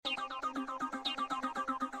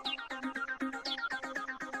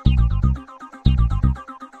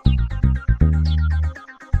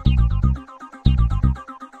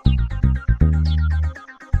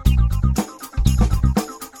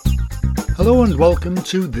Hello and welcome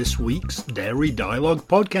to this week's Dairy Dialogue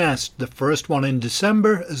podcast, the first one in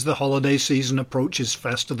December as the holiday season approaches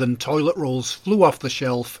faster than toilet rolls flew off the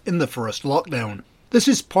shelf in the first lockdown. This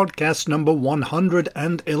is podcast number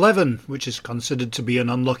 111, which is considered to be an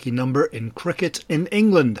unlucky number in cricket in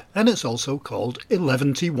England, and it's also called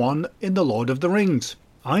 11-1 in The Lord of the Rings.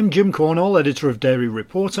 I'm Jim Cornwall, editor of Dairy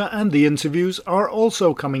Reporter, and the interviews are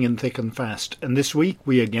also coming in thick and fast. And this week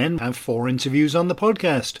we again have 4 interviews on the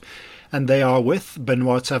podcast. And they are with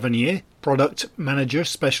Benoit Tavernier, Product Manager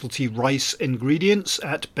Specialty Rice Ingredients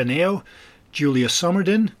at Beneo, Julia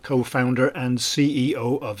Somerdin, Co-founder and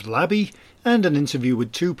CEO of Labby, and an interview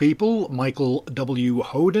with 2 people, Michael W.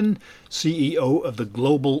 Hoden, CEO of the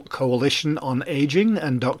Global Coalition on Aging,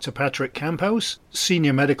 and Dr. Patrick Camphouse,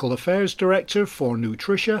 Senior Medical Affairs Director for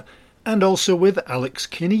Nutricia, and also with Alex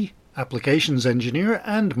Kinney, Applications Engineer,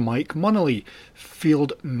 and Mike Munnelly,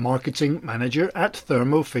 Field Marketing Manager at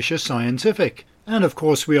Thermo Fisher Scientific. And of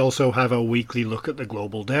course we also have a weekly look at the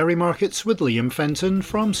global dairy markets with Liam Fenton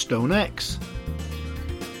from StoneX.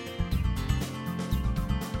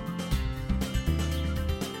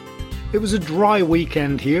 It was a dry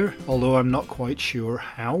weekend here, although I'm not quite sure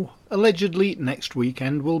how. Allegedly next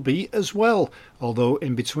weekend will be as well, although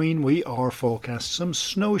in between we are forecast some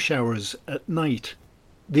snow showers at night.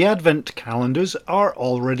 The Advent calendars are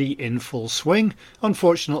already in full swing.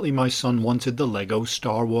 Unfortunately, my son wanted the Lego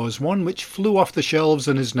Star Wars one, which flew off the shelves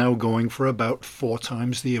and is now going for about 4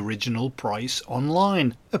 times the original price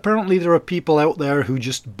online. Apparently there are people out there who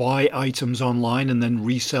just buy items online and then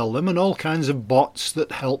resell them, and all kinds of bots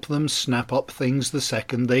that help them snap up things the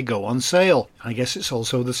second they go on sale. I guess it's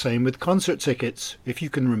also the same with concert tickets, if you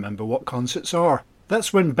can remember what concerts are.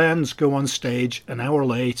 That's when bands go on stage an hour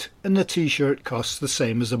late and the t-shirt costs the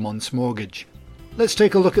same as a month's mortgage. Let's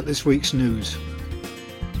take a look at this week's news.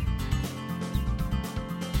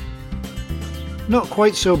 Not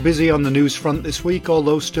quite so busy on the news front this week,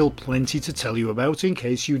 although still plenty to tell you about in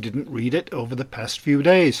case you didn't read it over the past few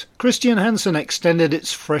days. Christian Hansen extended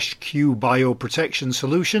its FreshQ bioprotection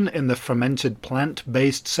solution in the fermented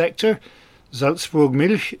plant-based sector. Salzburg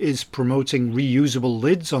Milch is promoting reusable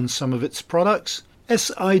lids on some of its products.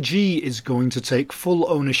 SIG is going to take full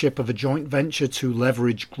ownership of a joint venture to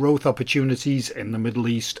leverage growth opportunities in the Middle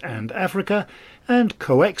East and Africa, and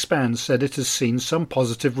Coexpan said it has seen some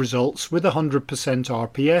positive results with 100%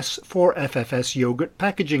 RPS for FFS yogurt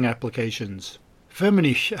packaging applications.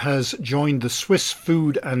 Firmenich has joined the Swiss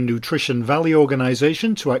Food and Nutrition Valley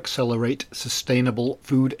Organization to accelerate sustainable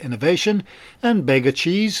food innovation, and Bega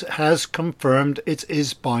Cheese has confirmed it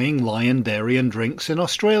is buying Lion Dairy and Drinks in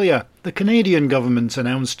Australia. The Canadian government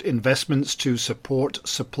announced investments to support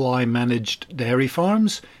supply-managed dairy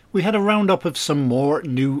farms. We had a roundup of some more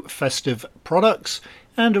new festive products,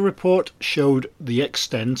 and a report showed the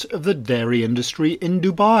extent of the dairy industry in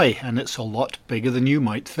Dubai, and it's a lot bigger than you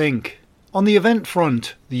might think. On the event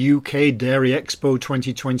front, the UK Dairy Expo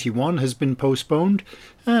 2021 has been postponed,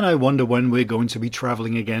 and I wonder when we're going to be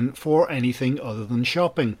travelling again for anything other than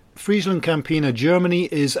shopping. Friesland Campina Germany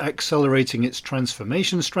is accelerating its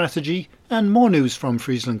transformation strategy, and more news from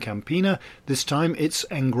Friesland Campina, this time it's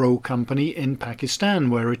Engro company in Pakistan,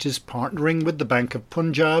 where it is partnering with the Bank of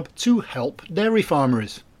Punjab to help dairy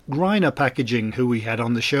farmers. Greiner Packaging, who we had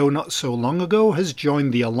on the show not so long ago, has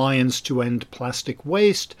joined the Alliance to End Plastic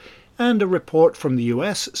Waste, and a report from the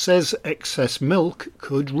US says excess milk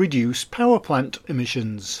could reduce power plant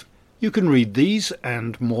emissions. You can read these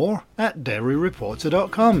and more at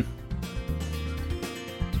dairyreporter.com.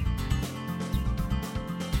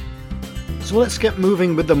 So let's get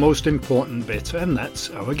moving with the most important bit, and that's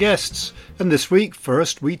our guests. And this week,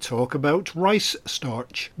 first we talk about rice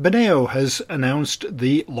starch. Beneo has announced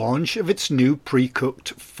the launch of its new pre-cooked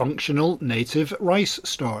functional native rice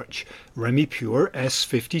starch, RemiPure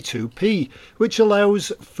S52P, which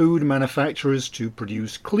allows food manufacturers to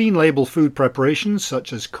produce clean label food preparations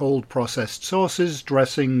such as cold processed sauces,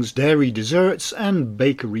 dressings, dairy desserts, and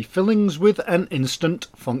bakery fillings with an instant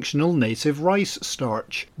functional native rice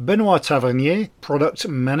starch. Benoit Tavernier, product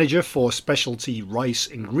manager for specialty rice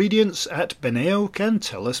ingredients at Beneo, can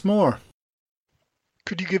tell us more.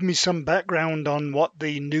 Could you give me some background on what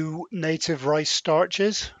the new native rice starch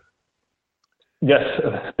is? Yes,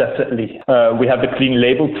 definitely. We have the clean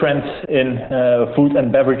label trend in food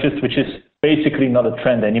and beverages, which is basically not a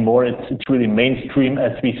trend anymore. It's really mainstream,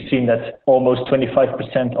 as we've seen that almost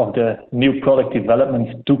 25% of the new product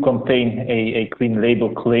developments do contain a clean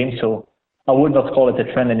label claim. So I would not call it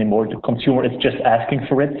a trend anymore. The consumer is just asking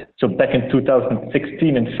for it. So back in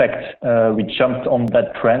 2016, in fact, we jumped on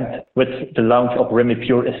that trend with the launch of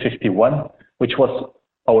RemiPure S51, which was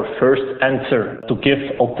our first answer to give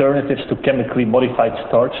alternatives to chemically modified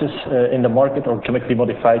starches in the market, or chemically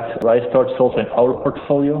modified rice starches also in our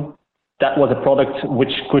portfolio. That was a product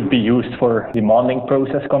which could be used for demanding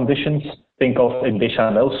process conditions. Think of a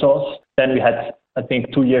bechamel sauce. Then we had, I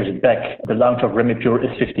think 2 years back, the launch of Remipure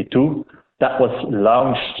S52. That was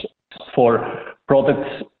launched for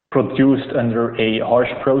products produced under a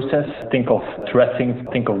harsh process. Think of dressings,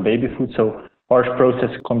 think of baby food. So harsh process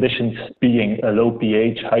conditions being a low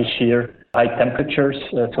pH, high shear, high temperatures.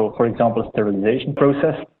 So for example, sterilization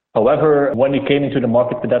process. However, when we came into the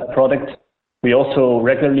market with that product, we also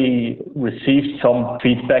regularly received some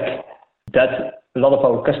feedback that a lot of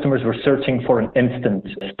our customers were searching for an instant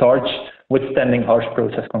starch withstanding harsh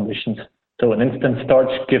process conditions. So an instant starch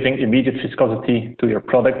giving immediate viscosity to your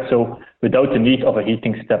product, so without the need of a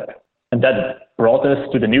heating step. And that brought us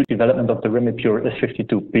to the new development of the Remipure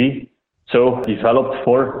S52P. So developed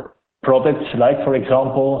for products like, for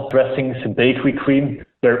example, dressings, bakery cream,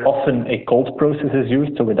 where often a cold process is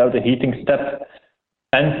used, so without a heating step.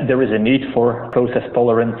 And there is a need for process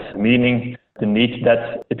tolerance, meaning the need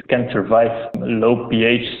that it can survive low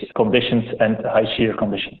pH conditions and high shear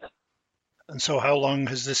conditions. And so how long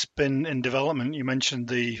has this been in development? You mentioned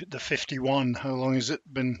the 51. How long has it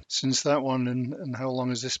been since that one, and how long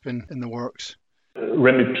has this been in the works?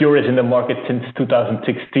 Remipure is in the market since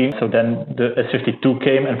 2016. So then the S52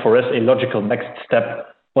 came, and for us, a logical next step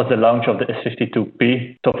was the launch of the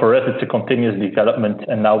S52P. So for us, it's a continuous development,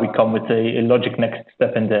 and now we come with a logic next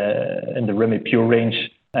step in the Remipure range.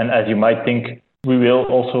 And as you might think, we will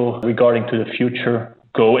also, regarding to the future,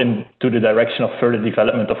 go into the direction of further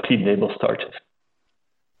development of clean label starches.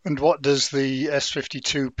 And what does the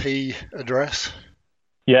S52P address?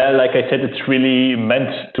 Yeah, like I said, it's really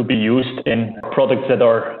meant to be used in products that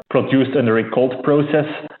are produced under a cold process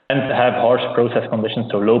and have harsh process conditions,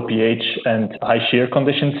 so low pH and high shear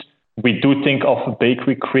conditions. We do think of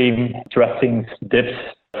bakery cream, dressings, dips,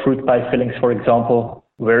 fruit pie fillings, for example,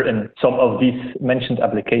 where in some of these mentioned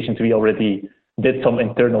applications we already did some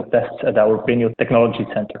internal tests at our Benio Technology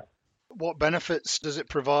Center. What benefits does it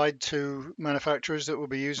provide to manufacturers that will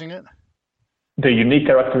be using it? The unique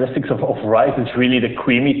characteristics of rice is really the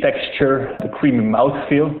creamy texture, the creamy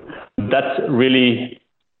mouthfeel. That really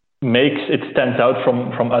makes it stand out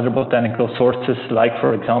from other botanical sources, like,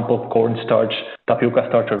 for example, cornstarch, tapioca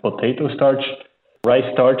starch, or potato starch. Rice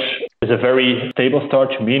starch is a very stable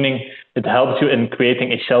starch, meaning it helps you in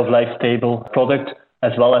creating a shelf life stable product,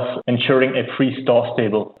 as well as ensuring a freeze-thaw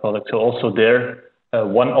stable product. So also there,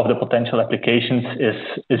 one of the potential applications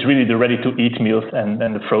is really the ready-to-eat meals and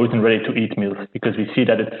the frozen ready-to-eat meals, because we see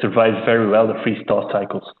that it survives very well the freeze-thaw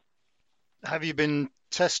cycles. Have you been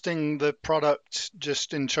testing the product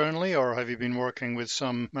just internally, or have you been working with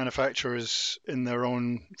some manufacturers in their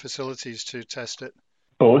own facilities to test it?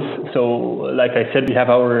 Both. So, like I said, we have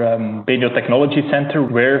our Benio Technology Center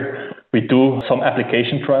where we do some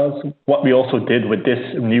application trials. What we also did with this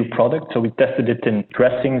new product, so we tested it in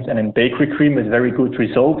dressings and in bakery cream with very good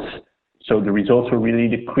results. So the results were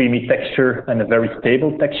really the creamy texture and a very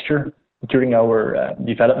stable texture. During our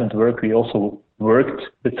development work, we also worked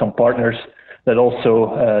with some partners that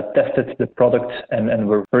also tested the product and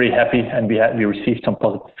were very happy, and we received some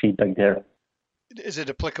positive feedback there. Is it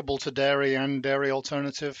applicable to dairy and dairy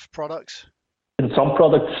alternative products? In some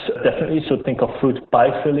products, definitely. So think of fruit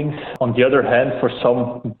pie fillings. On the other hand, for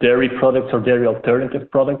some dairy products or dairy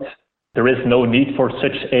alternative products, there is no need for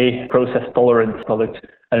such a process tolerant product.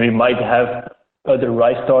 And we might have other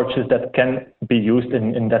rice starches that can be used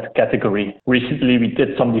in that category. Recently, we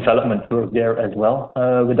did some development work there as well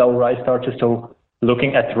with our rice starches. So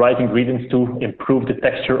looking at rice ingredients to improve the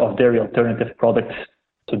texture of dairy alternative products.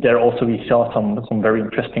 So there also we saw some very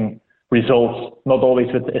interesting results, not always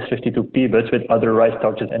with the S52P, but with other rice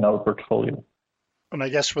starches in our portfolio. And I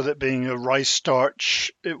guess with it being a rice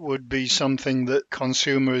starch, it would be something that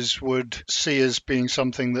consumers would see as being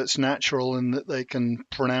something that's natural and that they can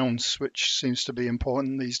pronounce, which seems to be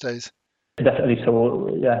important these days. Definitely.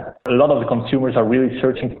 So, yeah, a lot of the consumers are really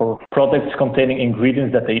searching for products containing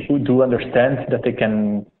ingredients that they do understand, that they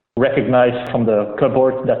can recognize from the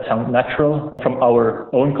cupboard that sound natural. From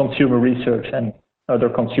our own consumer research and other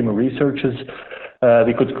consumer researchers,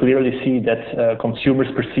 we could clearly see that consumers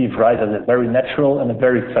perceive rice as a very natural and a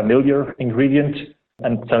very familiar ingredient,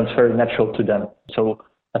 and it sounds very natural to them. So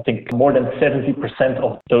I think more than 70%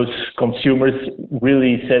 of those consumers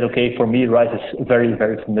really said, okay, for me, rice is very,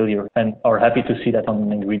 very familiar, and are happy to see that on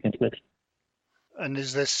an ingredient list. And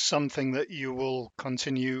is this something that you will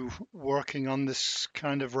continue working on, this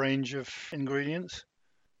kind of range of ingredients?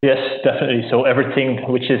 Yes, definitely. So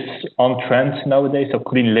everything which is on trend nowadays, so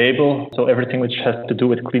clean label, so everything which has to do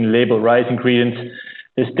with clean label rice ingredients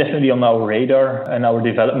is definitely on our radar, and our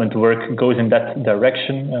development work goes in that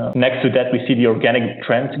direction. Next to that, we see the organic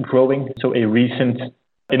trend growing. So a recent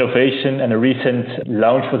innovation and a recent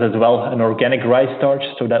launch was as well an organic rice starch.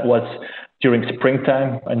 So that was during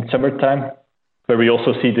springtime and summertime, where we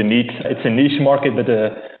also see the need. It's a niche market, but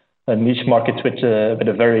a niche market with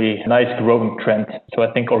a very nice growing trend. So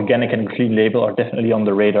I think organic and clean label are definitely on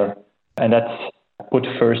the radar. And that's put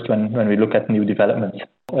first when we look at new developments.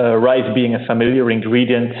 Rice being a familiar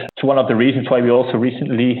ingredient, it's one of the reasons why we also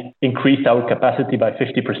recently increased our capacity by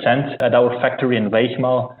 50% at our factory in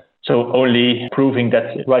Weegmaal. So only proving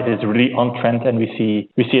that rice is really on trend, and we see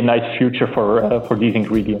a nice future for these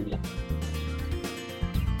ingredients.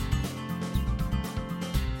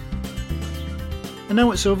 And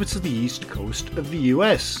now it's over to the east coast of the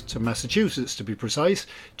US, to Massachusetts to be precise,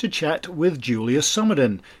 to chat with Julia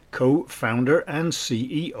Sommerden, co-founder and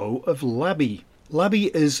CEO of Labby. Labby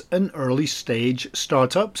is an early-stage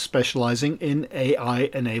startup specializing in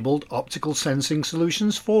AI-enabled optical sensing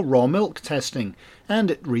solutions for raw milk testing, and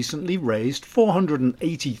it recently raised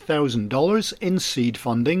 $480,000 in seed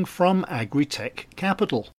funding from Agritech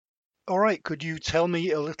Capital. All right, could you tell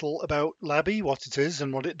me a little about Labby, what it is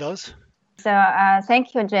and what it does? So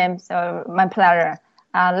thank you, Jim. So my pleasure.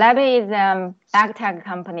 Labby is an agtech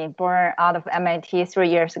company born out of MIT 3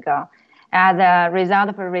 years ago as a result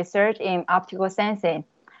of research in optical sensing.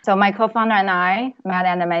 So my co-founder and I met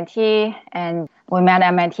at MIT, and we met at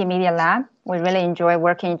MIT Media Lab. We really enjoy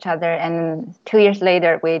working each other, and 2 years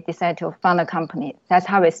later, we decided to found a company. That's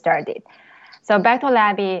how it started. So back to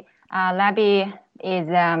Labby. Labby is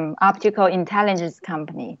an optical intelligence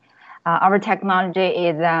company. Our technology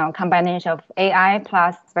is a combination of AI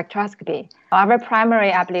plus spectroscopy. Our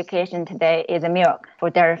primary application today is milk for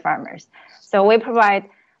dairy farmers. So we provide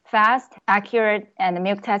fast, accurate, and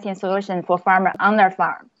milk testing solution for farmers on their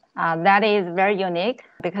farm. That is very unique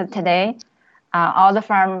because today, all the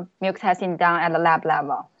farm milk testing done at the lab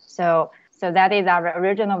level. So that is our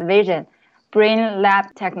original vision, bring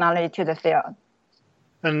lab technology to the field.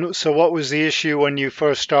 And so what was the issue when you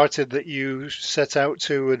first started that you set out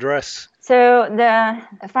to address? So the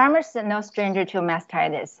farmers are no stranger to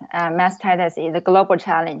mastitis. Mastitis is a global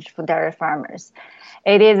challenge for dairy farmers.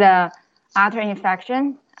 It is an artery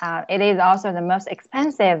infection. It is also the most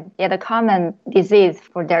expensive yet a common disease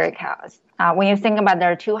for dairy cows. When you think about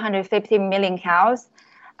there are 250 million cows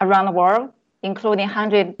around the world, including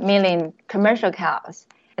 100 million commercial cows.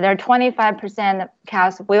 There are 25% of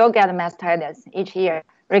cows will get mastitis each year,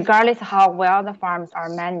 regardless of how well the farms are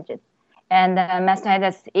managed. And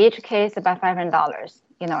mastitis, each case about $500,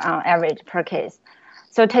 on average per case.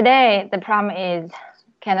 So today, the problem is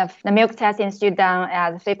kind of the milk testing is still done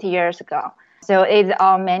as 50 years ago. So it's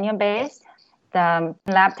all manual based. The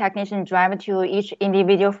lab technician drive to each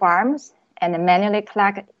individual farms and manually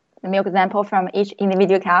collect the milk sample from each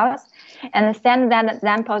individual cows and send that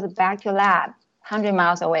samples back to lab, 100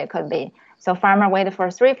 miles away could be. So farmer wait for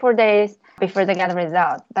 3-4 days before they get the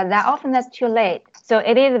result. But that often that's too late. So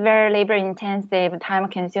it is very labor intensive, time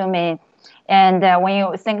consuming. And when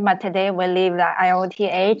you think about today, we live the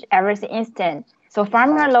IoT age, everything instant. So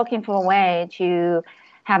farmers are looking for a way to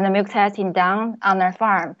have the milk testing done on their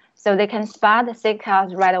farm so they can spot the sick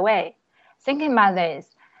cows right away. Thinking about this,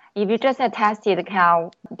 if you just had tested the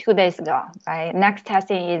cow 2 days ago, right? Next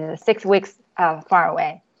testing is 6 weeks far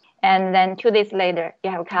away. And then 2 days later,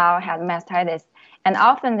 you have a cow has mastitis. And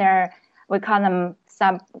often we call them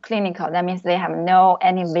subclinical. That means they have no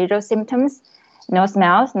any visual symptoms, no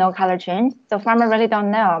smells, no color change. So farmers really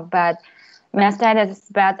don't know. But mastitis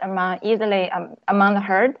spreads easily among the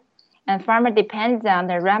herd. And farmer depends on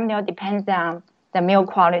the revenue depends on the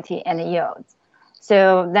milk quality and the yields.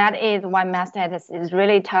 So that is why mastitis is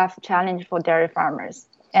really tough challenge for dairy farmers.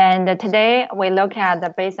 And today we look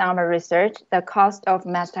at based on our research, the cost of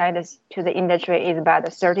mastitis to the industry is about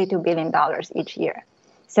 $32 billion each year.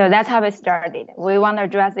 So that's how it started. We want to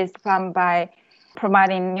address this problem by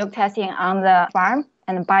providing milk testing on the farm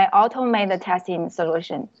and by automate the testing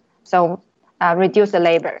solution. So reduce the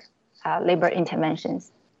labor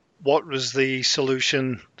interventions. What was the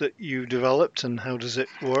solution that you developed and how does it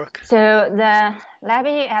work? So the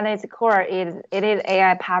Labby at its core is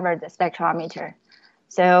AI-powered spectrometer.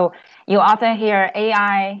 So you often hear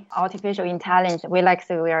AI, artificial intelligence. We like to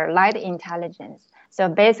say we are light intelligence. So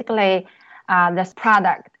basically, this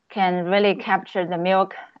product can really capture the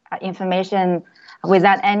milk information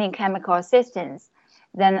without any chemical assistance.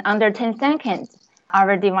 Then under 10 seconds,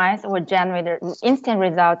 Our device will generate instant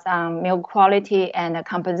results on milk quality and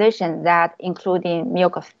composition, that including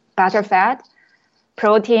milk butter fat,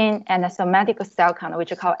 protein, and the somatic cell count,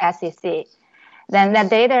 which we call SCC. Then that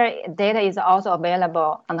data is also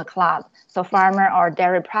available on the cloud. So farmer or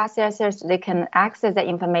dairy processors, they can access the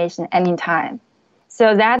information anytime.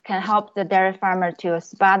 So that can help the dairy farmer to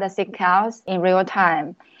spot the sick cows in real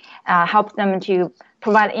time, help them to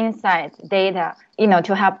provide insights, data,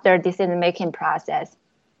 to help their decision-making process.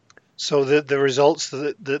 So the results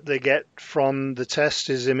that they get from the test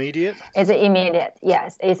is immediate? It's immediate,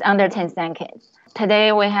 yes. It's under 10 seconds.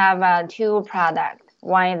 Today we have 2 products.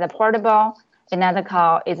 One is a portable, another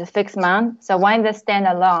is a fixed mount. So one is a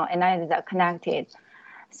standalone, and another is connected.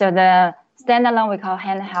 So the standalone we call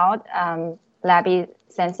handheld lab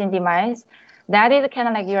sensing device. That is kind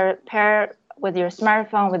of like your pair with your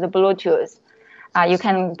smartphone with the Bluetooth. You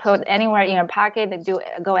can put anywhere in your pocket,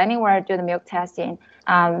 go anywhere, do the milk testing.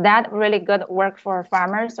 That really good work for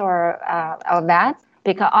farmers or vets,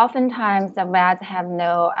 because oftentimes the vets have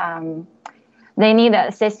they need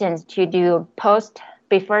assistance to do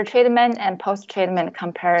before treatment and post-treatment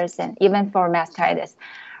comparison, even for mastitis.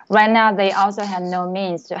 Right now, they also have no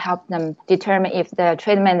means to help them determine if the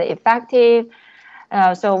treatment is effective.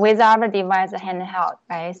 So with our device, handheld,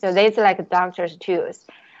 right? So these are like doctor's tools.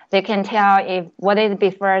 They can tell what is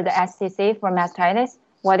before the SCC for mastitis,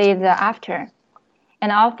 what is after.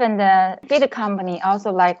 And often the feed company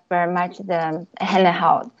also like very much the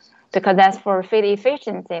handheld, because that's for feed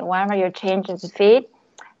efficiency. Whenever you change the feed,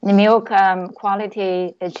 the milk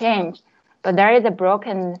quality change. But there is a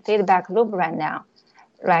broken feedback loop right now,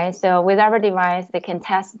 right? So with our device, they can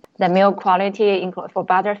test the milk quality for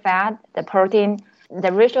butter fat, the protein.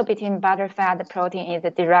 The ratio between butter fat and protein is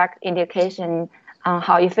a direct indication on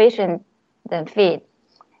how efficient the feed.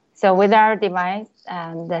 So with our device,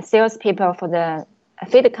 the salespeople for the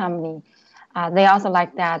feed company, they also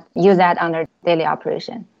like that, use that on their daily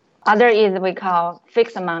operation. Other is we call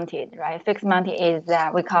fixed mounted, right? Fixed mounted is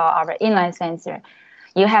we call our inline sensor.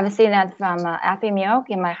 You have seen that from Effie Milk.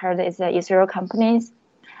 You might heard it's Israel companies.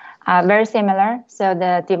 Very similar. So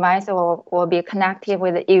the device will be connected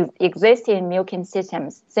with existing milking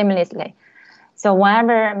systems seamlessly. So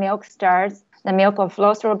whenever milk starts, the milk will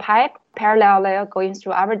flow through a pipe, parallel layer going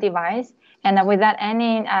through our device. And without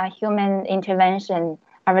any human intervention,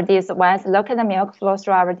 our device look at the milk flow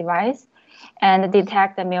through our device and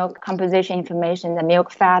detect the milk composition information, the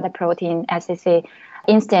milk fat, the protein, SCC,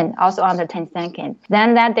 instant, also under 10 seconds.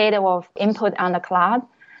 Then that data will input on the cloud.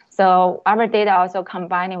 So our data also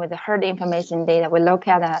combining with the herd information data. We look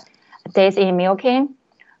at days in milking,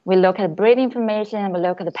 we look at breed information, we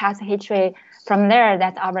look at the past history. From there,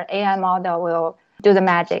 that's our AI model will do the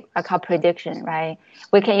magic, I call prediction, right?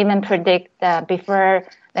 We can even predict before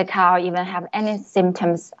the cow even have any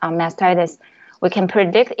symptoms of mastitis. We can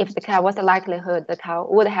predict if the cow, what's the likelihood the cow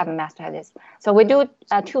would have mastitis. So we do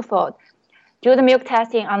twofold. Do the milk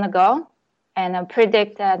testing on the go and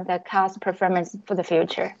predict the cow's performance for the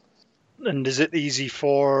future. And is it easy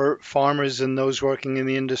for farmers and those working in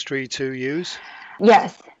the industry to use?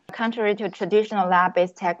 Yes. Contrary to traditional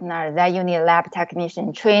lab-based technology, that you need lab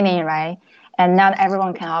technician training, right? And not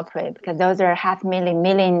everyone can operate, because those are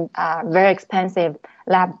 $500,000 very expensive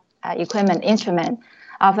lab equipment instrument.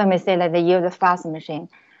 Often we say that they use a fast machine.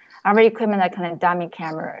 Our equipment are kind of dummy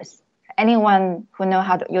cameras. Anyone who knows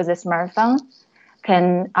how to use a smartphone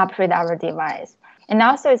can operate our device. And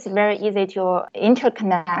also it's very easy to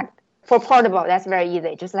interconnect. For portable, that's very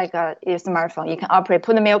easy. Just like your smartphone, you can operate,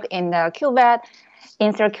 put the milk in the cuvette,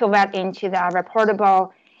 insert cuvette into our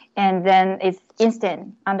portable, and then it's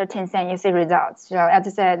instant. Under 10 seconds, you see results. So as I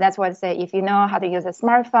said, that's what I say. If you know how to use a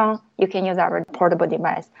smartphone, you can use our portable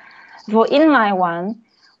device. For inline one,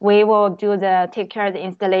 we will take care of the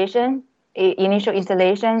installation, initial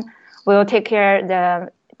installation. We will take care of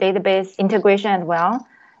the database integration as well.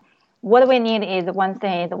 What we need is one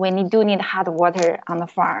thing, is we do need hot water on the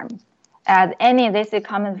farm. This is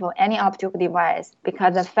common for any optical device,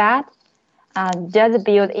 because the fat does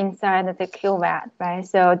build inside the cuvette, right?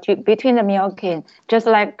 So between the milking, just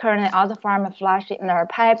like currently all the farmers flush in their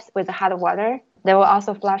pipes with hot water, they will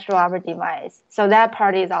also flush through our device. So that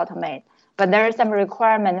part is automated. But there is some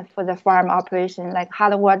requirement for the farm operation, like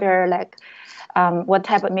hot water, like what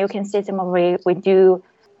type of milking system we do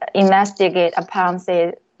investigate upon,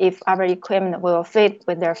 say, if our equipment will fit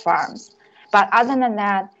with their farms. But other than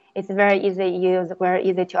that, it's very easy to use, very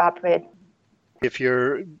easy to operate. If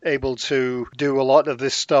you're able to do a lot of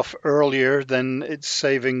this stuff earlier, then it's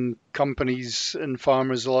saving companies and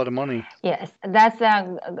farmers a lot of money. Yes, that's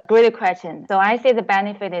a great question. So I say the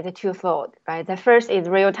benefit is twofold, right? The first is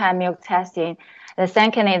real-time milk testing. The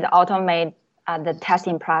second is automate the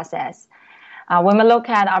testing process. When we look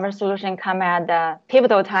at our solution come at the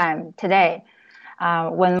pivotal time today,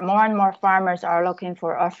 when more and more farmers are looking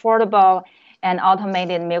for affordable and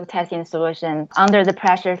automated milk testing solution under the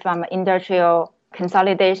pressure from industrial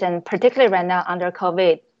consolidation, particularly right now under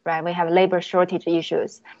COVID, right? We have labor shortage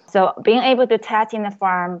issues. So being able to test in the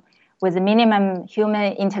farm with minimum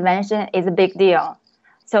human intervention is a big deal.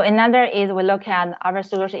 So another is we look at our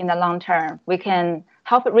solution in the long term. We can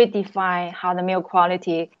help redefine how the milk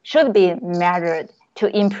quality should be measured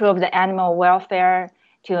to improve the animal welfare,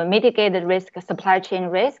 to mitigate the risk, supply chain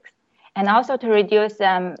risks, and also to reduce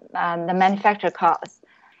the manufacture costs.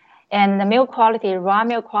 And the milk quality, raw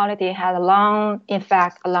milk quality, has a long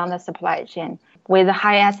effect along the supply chain. With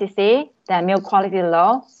high SEC, the milk quality is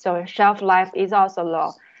low, so shelf life is also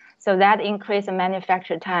low. So that increases the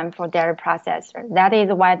manufacture time for dairy processor. That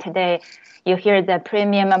is why today you hear the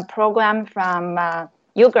premium program from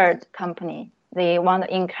yogurt company. They want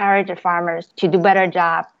to encourage farmers to do better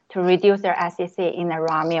job to reduce their SEC in the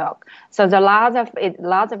raw milk. So there's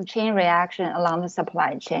lots of chain reaction along the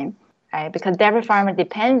supply chain, right? Because dairy farmer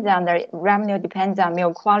depends on their revenue, depends on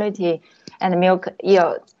milk quality and milk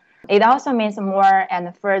yield. It also means more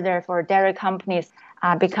and further for dairy companies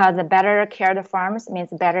because the better care of farms means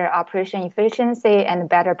better operation efficiency and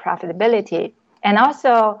better profitability. And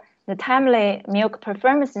also the timely milk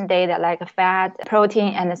performance data like fat,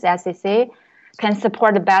 protein, and SEC can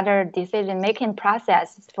support a better decision-making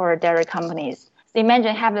process for dairy companies. So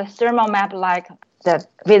imagine have the thermal map like the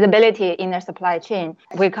visibility in their supply chain.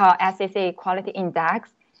 We call SEC quality index,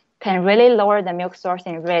 can really lower the milk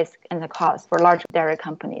sourcing risk and the cost for large dairy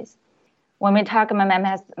companies. When we talk about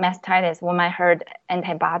mastitis, we might heard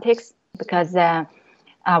antibiotics because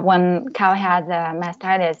when cow has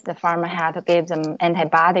mastitis, the farmer had to give them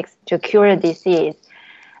antibiotics to cure the disease.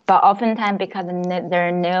 But oftentimes, because there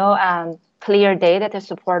are no clear data to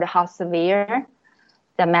support how severe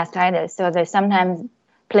the mastitis, so they sometimes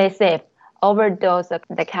play safe, overdose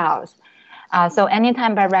the cows. So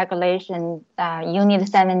anytime by regulation, you need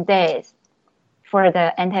 7 days for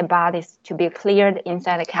the antibiotics to be cleared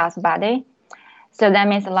inside the cow's body. So that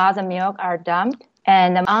means lots of milk are dumped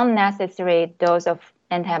and unnecessary dose of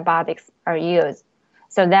antibiotics are used.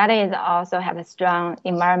 So that is also have a strong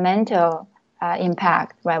environmental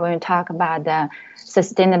impact, right? When we talk about the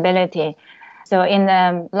sustainability. So in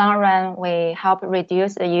the long run, we help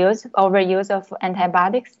reduce the overuse of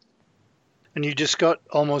antibiotics. And you just got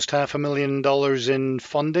almost $500,000 in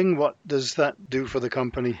funding. What does that do for the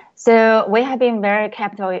company? So we have been very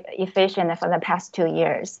capital efficient for the past 2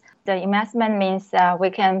 years. The investment means we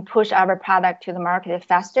can push our product to the market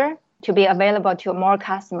faster to be available to more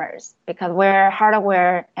customers because we're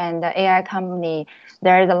hardware and the AI company.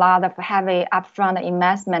 There is a lot of heavy upfront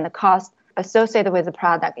investment cost associated with the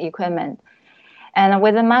product equipment. And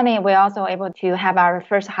with the money, we're also able to have our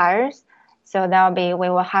first hires. So we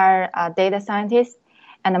will hire a data scientist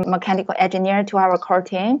and a mechanical engineer to our core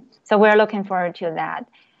team. So we're looking forward to that.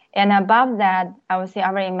 And above that, I would say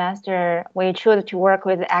our investor, we choose to work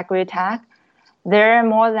with Agritech. They're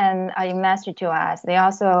more than an investor to us. They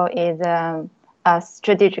also is a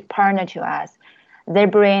strategic partner to us. They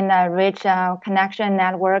bring a rich connection,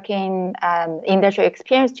 networking, industry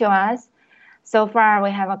experience to us. So far,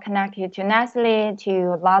 we have connected to Nestle,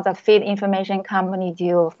 to lots of feed information companies,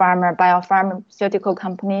 to biopharmaceutical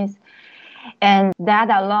companies. And that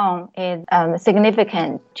alone is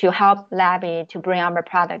significant to help Labby to bring our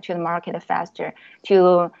product to the market faster,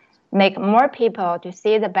 to make more people to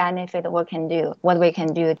see the benefit of what we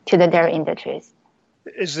can do to the dairy industries.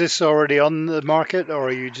 Is this already on the market or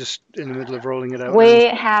are you just in the middle of rolling it out? We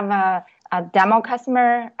have a demo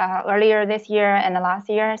customer earlier this year and last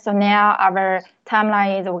year. So now our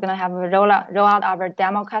timeline is we're going to have a roll out our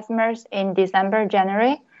demo customers in December,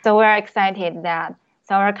 January. So we're excited that.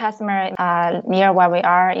 So our customer near where we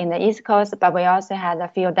are in the East Coast, but we also had a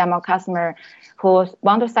few demo customers who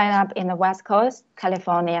want to sign up in the West Coast,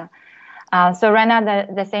 California. So right now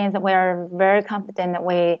the thing is that we're very confident that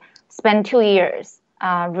we spend 2 years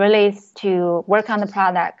really to work on the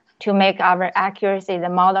product to make our accuracy, the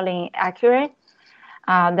modeling accurate,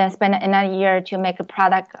 then spend another year to make the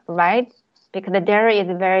product right, because the dairy is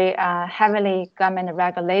a very heavily government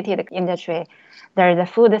regulated industry. There is a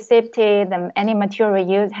food safety, any material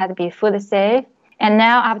used has to be food safe. And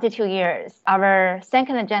now after 2 years, our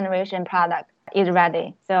second generation product is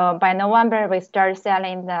ready. So by November, we start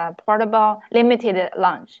selling the portable limited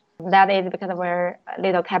launch. That is because we're a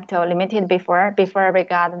little capital limited before we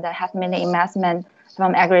got the $500,000 investment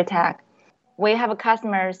from Agritech. We have a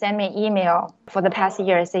customer send me an email for the past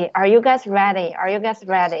year say, are you guys ready? Are you guys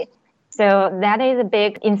ready? So that is a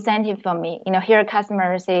big incentive for me. Here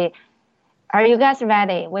customers say, are you guys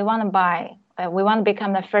ready? We want to buy. We want to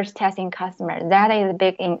become the first testing customer. That is a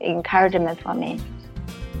big encouragement for me.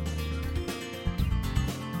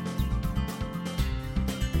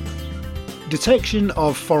 Detection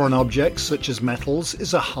of foreign objects such as metals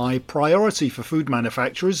is a high priority for food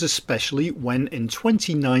manufacturers, especially when in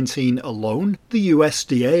 2019 alone, the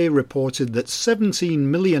USDA reported that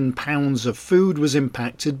 17 million pounds of food was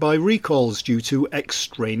impacted by recalls due to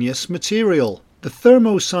extraneous material. The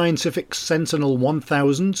Thermo Scientific Sentinel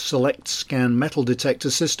 1000 Select Scan metal detector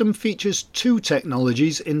system features two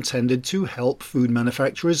technologies intended to help food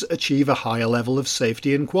manufacturers achieve a higher level of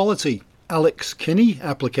safety and quality. Alex Kinney,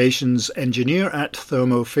 applications engineer at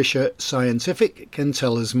Thermo Fisher Scientific, can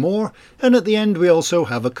tell us more, and at the end we also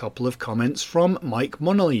have a couple of comments from Mike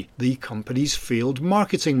Munnelly, the company's field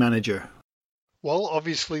marketing manager. Well,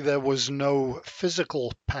 obviously there was no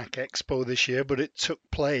physical PACK Expo this year, but it took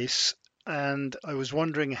place, and I was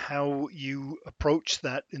wondering how you approached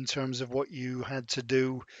that in terms of what you had to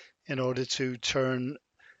do in order to turn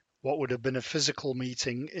what would have been a physical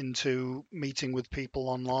meeting into meeting with people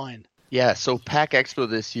online. Yeah, so PACK Expo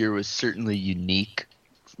this year was certainly unique.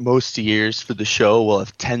 Most years for the show, we'll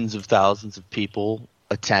have tens of thousands of people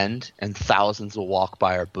attend, and thousands will walk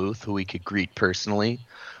by our booth who we could greet personally.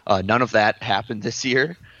 None of that happened this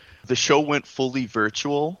year. The show went fully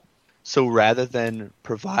virtual, so rather than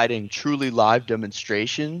providing truly live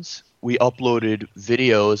demonstrations, we uploaded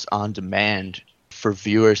videos on demand for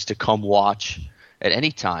viewers to come watch at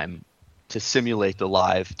any time to simulate the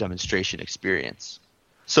live demonstration experience.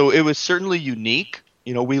 So it was certainly unique.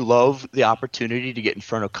 We love the opportunity to get in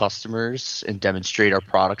front of customers and demonstrate our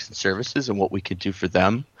products and services and what we could do for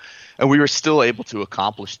them. And we were still able to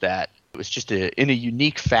accomplish that. It was just in a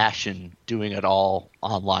unique fashion, doing it all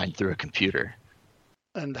online through a computer.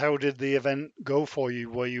 And how did the event go for you?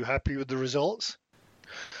 Were you happy with the results?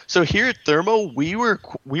 So here at Thermo, we were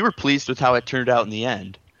pleased with how it turned out in the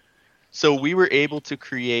end. So we were able to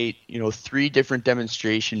create, 3 different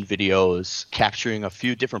demonstration videos capturing a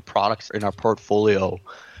few different products in our portfolio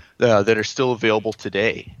that are still available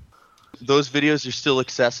today. Those videos are still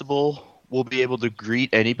accessible. We'll be able to greet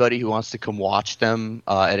anybody who wants to come watch them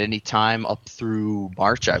at any time up through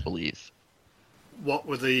March, I believe. What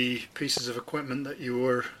were the pieces of equipment that you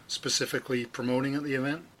were specifically promoting at the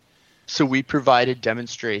event? So we provided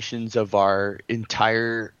demonstrations of our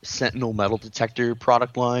entire Sentinel metal detector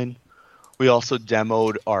product line. We also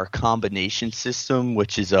demoed our combination system,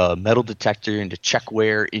 which is a metal detector and a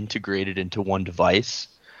checkware integrated into one device.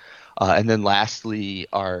 And then lastly,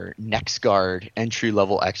 our NexGuard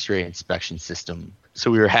entry-level X-ray inspection system. So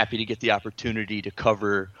we were happy to get the opportunity to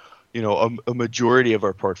cover, a majority of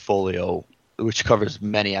our portfolio, which covers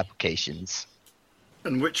many applications.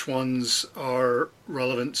 And which ones are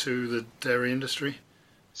relevant to the dairy industry?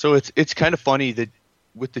 So it's kind of funny that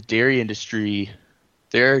with the dairy industry,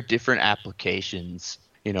 there are different applications,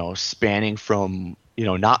 spanning from,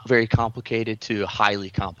 not very complicated to highly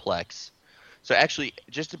complex. So actually,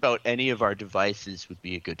 just about any of our devices would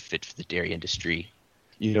be a good fit for the dairy industry.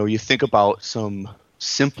 You think about some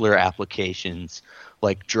simpler applications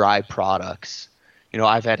like dry products.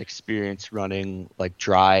 I've had experience running like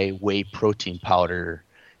dry whey protein powder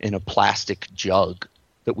in a plastic jug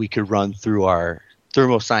that we could run through our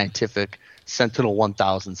Thermo Scientific Sentinel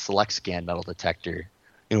 1000 Select Scan metal detector.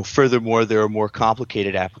 Furthermore, there are more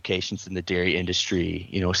complicated applications in the dairy industry.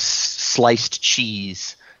 Sliced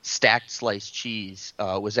cheese, stacked sliced cheese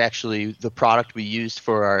was actually the product we used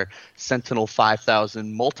for our Sentinel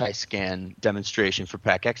 5000 multi-scan demonstration for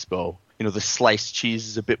PACK Expo. The sliced cheese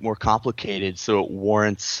is a bit more complicated, so it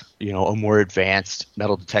warrants, a more advanced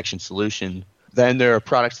metal detection solution. Then there are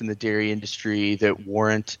products in the dairy industry that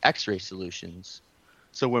warrant X-ray solutions.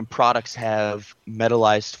 So when products have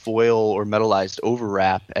metallized foil or metallized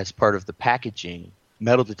overwrap as part of the packaging,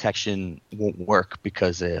 metal detection won't work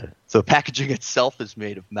because the packaging itself is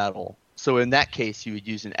made of metal. So in that case, you would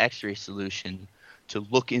use an X-ray solution to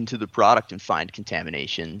look into the product and find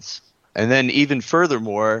contaminations. And then even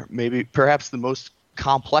furthermore, perhaps the most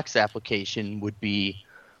complex application would be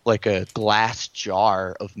like a glass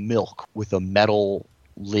jar of milk with a metal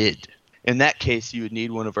lid. In that case, you would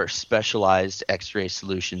need one of our specialized X-ray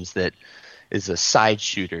solutions that is a side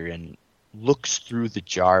shooter and looks through the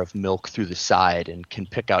jar of milk through the side and can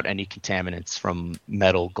pick out any contaminants from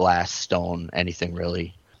metal, glass, stone, anything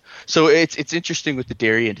really. So it's interesting with the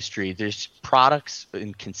dairy industry. There's products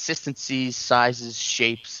in consistencies, sizes,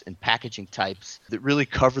 shapes, and packaging types that really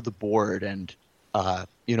cover the board. And,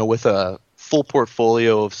 with a full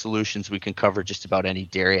portfolio of solutions, we can cover just about any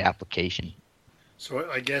dairy application. So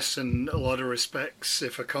I guess in a lot of respects,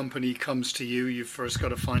 if a company comes to you, you've first got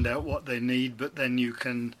to find out what they need, but then you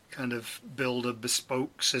can kind of build a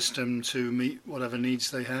bespoke system to meet whatever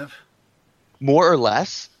needs they have? More or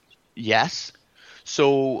less, yes.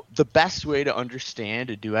 So the best way to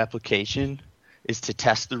understand a new application is to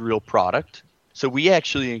test the real product. So we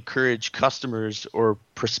actually encourage customers or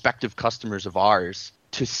prospective customers of ours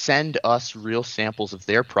to send us real samples of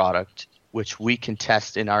their product, which we can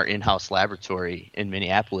test in our in-house laboratory in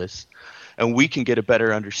Minneapolis, and we can get a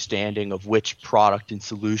better understanding of which product and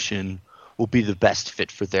solution will be the best fit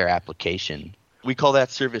for their application. We call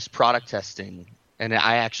that service product testing, and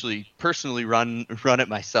I actually personally run it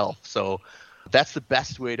myself. So that's the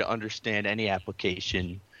best way to understand any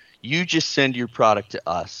application. You just send your product to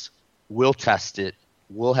us. We'll test it.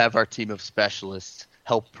 We'll have our team of specialists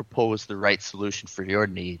help propose the right solution for your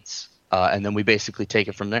needs, and then we basically take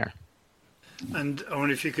it from there. And I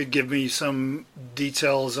wonder if you could give me some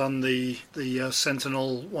details on the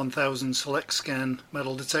Sentinel 1000 Select Scan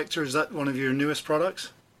metal detector. Is that one of your newest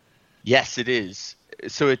products? Yes, it is.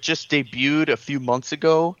 So it just debuted a few months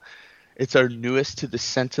ago. It's our newest to the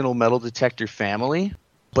Sentinel metal detector family.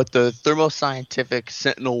 But the Thermo Scientific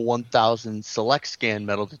Sentinel 1000 Select Scan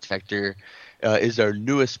metal detector is our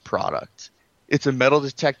newest product. It's a metal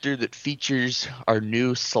detector that features our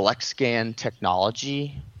new Select Scan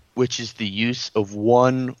technology, which is the use of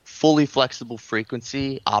one fully flexible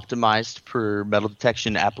frequency optimized per metal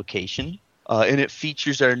detection application. And it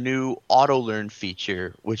features our new AutoLearn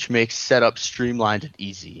feature, which makes setup streamlined and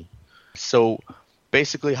easy. So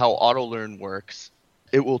basically how AutoLearn works,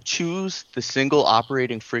 it will choose the single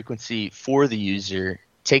operating frequency for the user,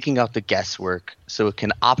 taking out the guesswork so it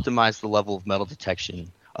can optimize the level of metal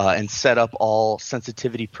detection and set up all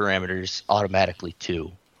sensitivity parameters automatically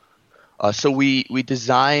too. So we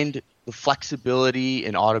designed the flexibility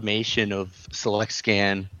and automation of Select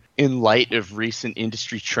Scan in light of recent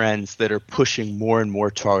industry trends that are pushing more and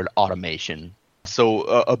more toward automation. So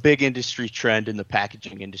a big industry trend in the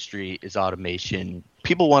packaging industry is automation.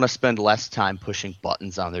 People want to spend less time pushing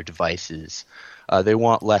buttons on their devices. They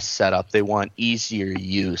want less setup. They want easier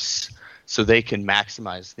use so they can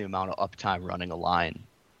maximize the amount of uptime running a line.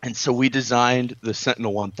 And so we designed the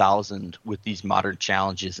Sentinel 1000 with these modern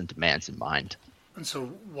challenges and demands in mind. And so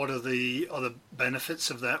what are the other benefits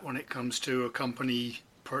of that when it comes to a company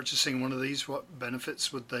purchasing one of these? What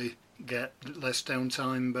benefits would they get? Less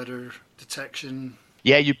downtime, better detection?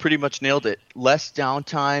 Yeah, you pretty much nailed it. Less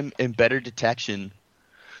downtime and better detection.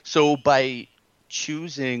 So by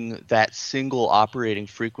choosing that single operating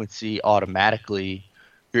frequency automatically,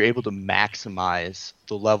 you're able to maximize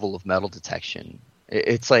the level of metal detection.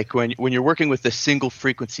 It's like when you're working with a single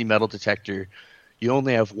frequency metal detector, you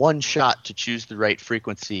only have one shot to choose the right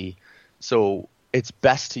frequency. So it's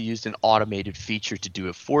best to use an automated feature to do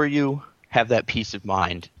it for you. Have that peace of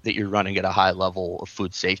mind that you're running at a high level of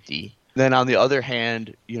food safety. Then on the other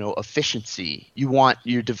hand, efficiency. You want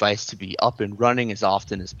your device to be up and running as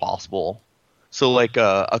often as possible. So like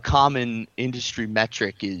a common industry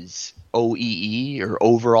metric is OEE, or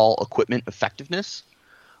overall equipment effectiveness,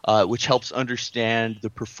 which helps understand the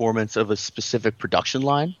performance of a specific production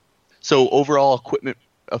line. So overall equipment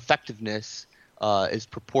effectiveness is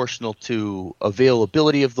proportional to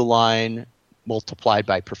availability of the line multiplied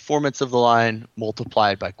by performance of the line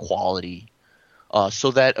multiplied by quality. So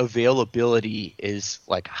that availability is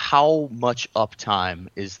like how much uptime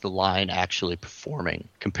is the line actually performing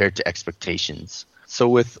compared to expectations. So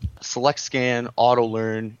with Select Scan,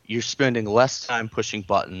 AutoLearn, you're spending less time pushing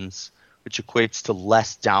buttons, which equates to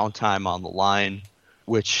less downtime on the line,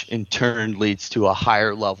 which in turn leads to a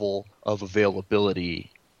higher level of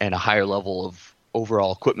availability and a higher level of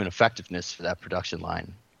overall equipment effectiveness for that production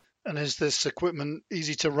line. And is this equipment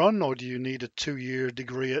easy to run, or do you need a 2-year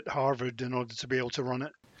degree at Harvard in order to be able to run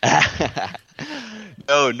it?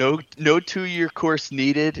 No 2-year course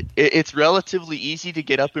needed. It's relatively easy to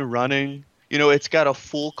get up and running. It's got a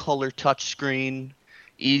full color touch screen,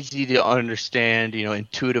 easy to understand,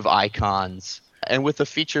 intuitive icons. And with a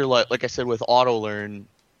feature like I said with AutoLearn,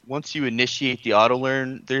 once you initiate the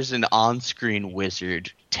AutoLearn, there's an on-screen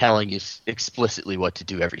wizard telling you explicitly what to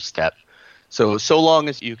do every step. So long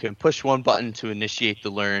as you can push one button to initiate the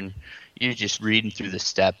learn, you're just reading through the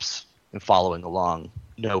steps and following along.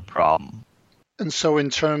 No problem. And so in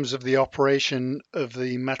terms of the operation of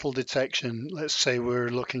the metal detection, let's say we're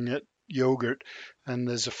looking at yogurt and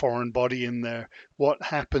there's a foreign body in there, what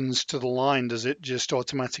happens to the line? Does it just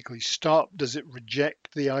automatically stop? Does it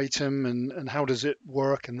reject the item? And how does it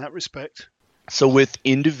work in that respect? So with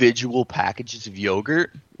individual packages of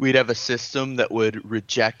yogurt, we'd have a system that would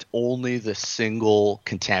reject only the single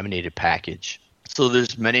contaminated package. So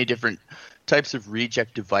there's many different types of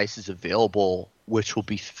reject devices available, which will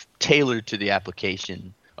be tailored to the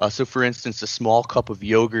application. So for instance, a small cup of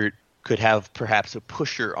yogurt could have perhaps a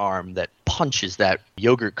pusher arm that punches that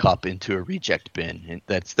yogurt cup into a reject bin and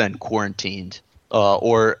that's then quarantined.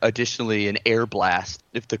 Or additionally, an air blast.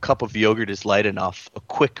 If the cup of yogurt is light enough, a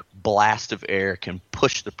quick blast of air can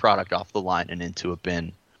push the product off the line and into a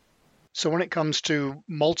bin. So when it comes to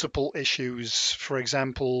multiple issues, for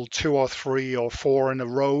example, 2 or 3 or 4 in a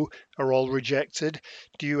row are all rejected,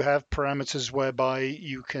 do you have parameters whereby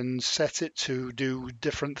you can set it to do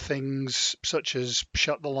different things, such as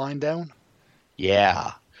shut the line down?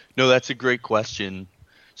 Yeah. No, that's a great question.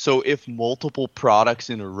 So if multiple products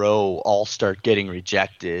in a row all start getting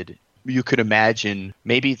rejected, you could imagine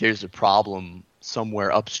maybe there's a problem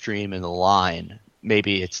somewhere upstream in the line.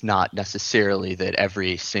 Maybe it's not necessarily that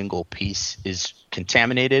every single piece is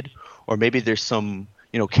contaminated, or maybe there's some,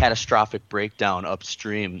 catastrophic breakdown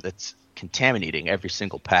upstream that's contaminating every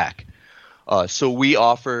single pack. So we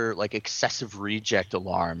offer like excessive reject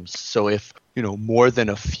alarms. So if, more than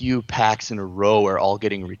a few packs in a row are all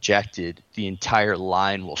getting rejected, the entire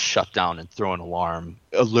line will shut down and throw an alarm,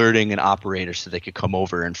 alerting an operator so they could come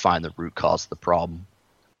over and find the root cause of the problem.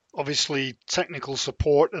 Obviously, technical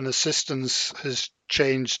support and assistance has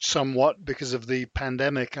changed somewhat because of the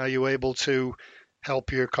pandemic. Are you able to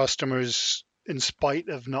help your customers in spite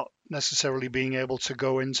of not necessarily being able to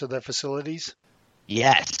go into their facilities?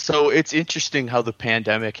 Yes. So it's interesting how the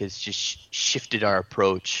pandemic has just shifted our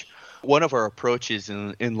approach. One of our approaches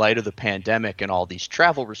in light of the pandemic and all these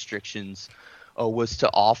travel restrictions was to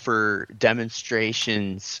offer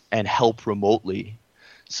demonstrations and help remotely.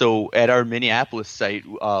 So at our Minneapolis site,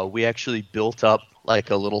 we actually built up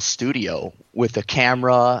like a little studio with a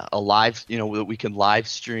camera, a live, that we can live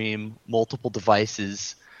stream multiple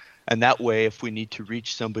devices. And that way, if we need to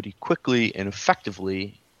reach somebody quickly and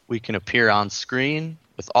effectively, we can appear on screen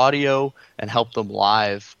with audio and help them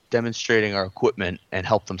live, demonstrating our equipment and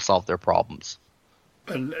help them solve their problems.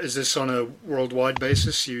 And is this on a worldwide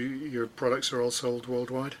basis? Your products are all sold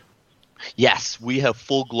worldwide? Yes, we have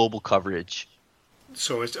full global coverage.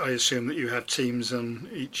 So I assume that you have teams on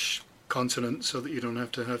each continent so that you don't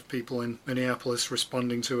have to have people in Minneapolis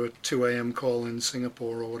responding to a 2 a.m. call in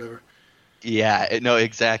Singapore or whatever. Yeah, no,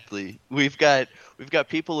 exactly. We've got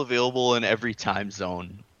people available in every time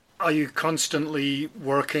zone. Are you constantly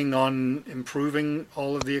working on improving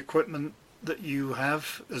all of the equipment that you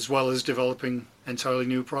have, as well as developing entirely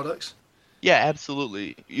new products? Yeah,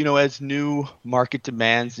 absolutely. As new market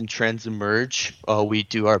demands and trends emerge, we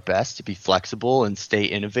do our best to be flexible and stay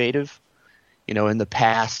innovative. In the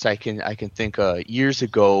past, I can think years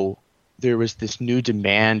ago, there was this new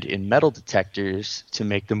demand in metal detectors to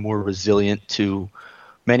make them more resilient to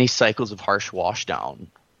many cycles of harsh washdown,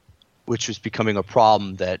 which was becoming a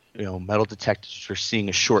problem that, metal detectors were seeing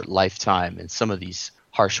a short lifetime in some of these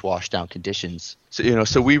harsh washdown conditions.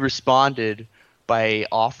 So we responded by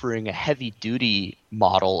offering a heavy-duty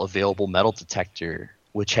model available metal detector,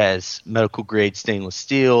 which has medical-grade stainless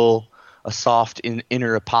steel, a soft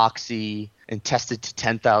inner epoxy, and tested to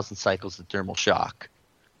 10,000 cycles of thermal shock.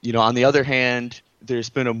 On the other hand, there's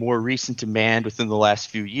been a more recent demand within the last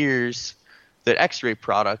few years that X-ray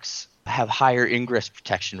products have higher ingress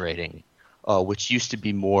protection rating, which used to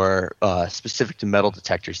be more specific to metal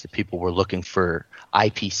detectors that people were looking for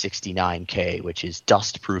IP69K, which is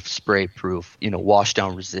dust-proof, spray-proof,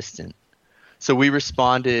 washdown resistant. So we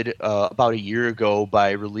responded about a year ago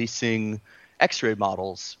by releasing X-ray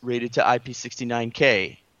models rated to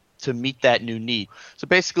IP69K to meet that new need. So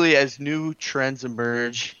basically, as new trends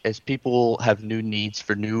emerge, as people have new needs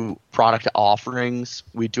for new product offerings,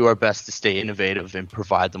 we do our best to stay innovative and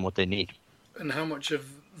provide them what they need. And how much of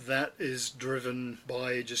that is driven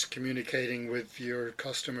by just communicating with your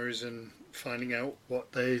customers and finding out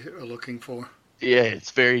what they are looking for? Yeah,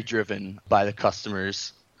 it's very driven by the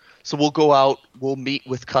customers. So we'll go out, we'll meet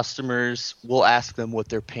with customers, we'll ask them what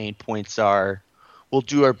their pain points are. We'll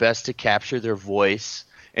do our best to capture their voice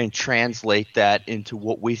and translate that into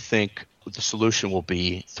what we think the solution will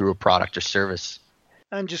be through a product or service.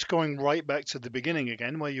 And just going right back to the beginning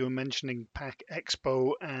again, where you were mentioning Pack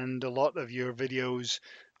Expo, and a lot of your videos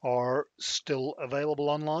are still available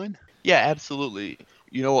online? Yeah, absolutely.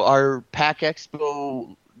 Our Pack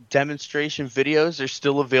Expo demonstration videos are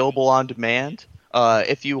still available on demand.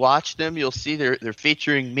 If you watch them, you'll see they're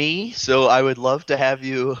featuring me. So I would love to have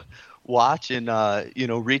you watch and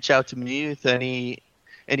reach out to me with any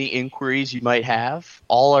inquiries you might have.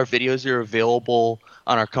 All our videos are available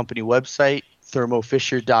on our company website,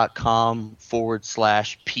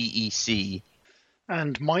 thermofisher.com/PEC.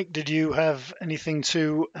 And Mike, did you have anything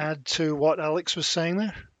to add to what Alex was saying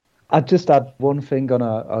there? I'd just add one thing on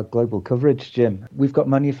our global coverage, Jim. We've got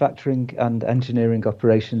manufacturing and engineering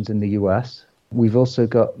operations in the US. We've also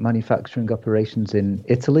got manufacturing operations in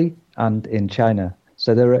Italy and in China.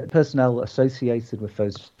 So there are personnel associated with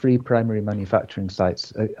those 3 primary manufacturing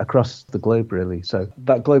sites across the globe, really. So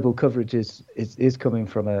that global coverage is coming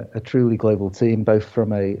from a truly global team, both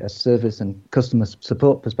from a service and customer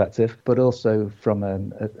support perspective, but also from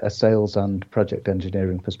a sales and project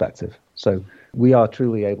engineering perspective. So we are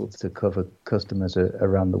truly able to cover customers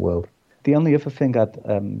around the world. The only other thing I'd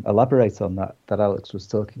elaborate on that Alex was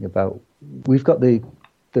talking about, we've got the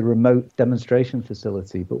remote demonstration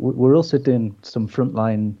facility, but we're also doing some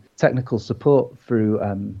frontline technical support through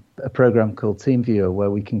a program called TeamViewer, where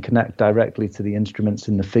we can connect directly to the instruments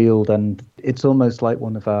in the field, and it's almost like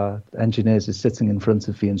one of our engineers is sitting in front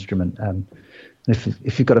of the instrument.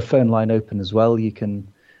 If you've got a phone line open as well, you can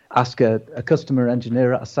ask a customer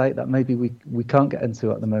engineer at a site that maybe we can't get into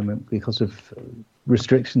at the moment because of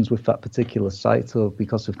restrictions with that particular site or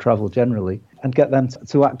because of travel generally, and get them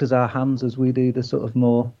to act as our hands as we do the sort of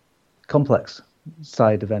more complex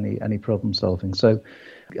side of any problem solving. So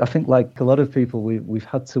I think, like a lot of people, we've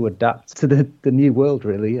had to adapt to the new world,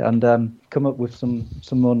 really, and come up with some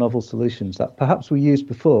more novel solutions that perhaps we used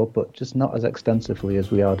before, but just not as extensively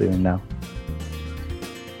as we are doing now.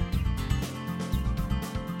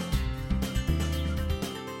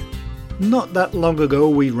 Not that long ago,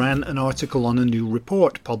 we ran an article on a new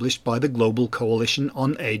report published by the Global Coalition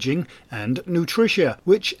on Aging and Nutritia,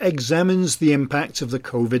 which examines the impact of the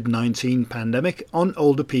COVID-19 pandemic on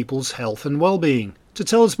older people's health and well-being. To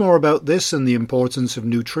tell us more about this and the importance of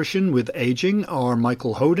nutrition with aging are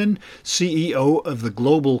Michael Hoden, CEO of the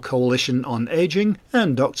Global Coalition on Aging,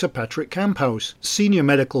 and Dr. Patrick Camphouse, Senior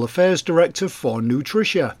Medical Affairs Director for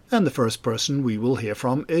Nutritia. And the first person we will hear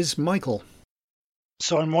from is Michael.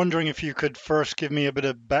 So I'm wondering if you could first give me a bit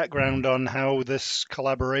of background on how this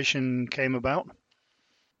collaboration came about.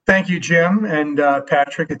 Thank you, Jim and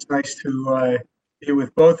Patrick. It's nice to be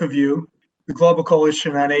with both of you. The Global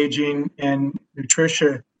Coalition on Aging and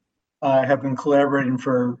Nutritia have been collaborating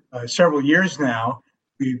for several years now.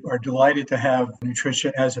 We are delighted to have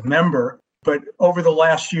Nutritia as a member, but over the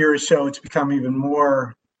last year or so, it's become even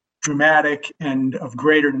more dramatic and of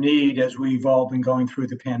greater need as we've all been going through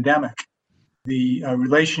the pandemic. The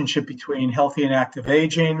relationship between healthy and active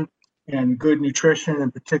aging and good nutrition,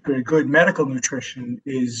 and particularly good medical nutrition,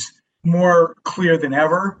 is more clear than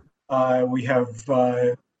ever. We have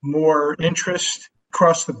more interest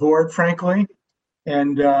across the board, frankly,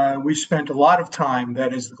 and we spent a lot of time,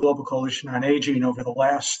 that is the Global Coalition on Aging, over the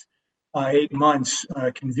last 8 months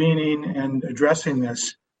convening and addressing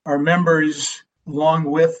this. Our members, along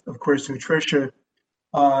with, of course, Nutritia,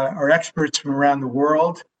 are experts from around the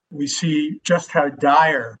world. We see just how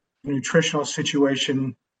dire the nutritional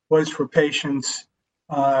situation was for patients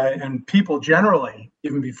and people generally,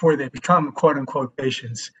 even before they become quote unquote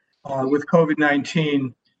patients, with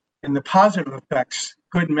COVID-19 and the positive effects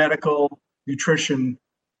good medical nutrition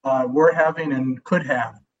were having and could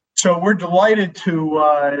have. So we're delighted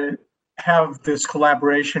to have this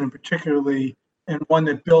collaboration, and particularly and one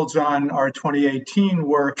that builds on our 2018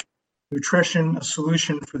 work, Nutrition, a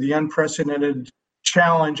Solution for the Unprecedented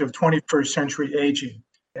Challenge of 21st Century Aging.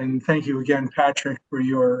 And thank you again, Patrick, for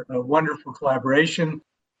your wonderful collaboration.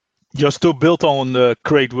 Just to build on the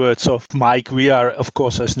great words of Mike, we are, of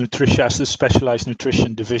course, as Nutritia, as the specialized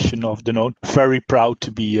nutrition division of Danone, very proud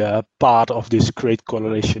to be part of this great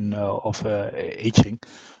coalition of aging,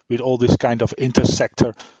 with all this kind of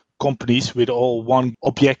intersector companies with all one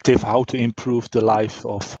objective, how to improve the life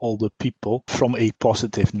of all the people from a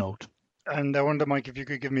positive note. And I wonder, Mike, if you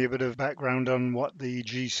could give me a bit of background on what the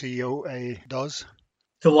GCOA does.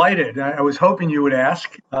 Delighted. I was hoping you would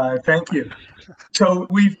ask. Thank you. So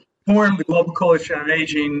we formed the Global Coalition on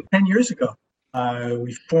Aging 10 years ago.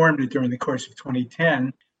 We formed it during the course of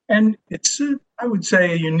 2010. And it's, I would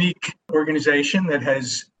say, a unique organization that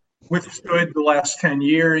has withstood the last 10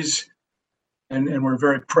 years. And we're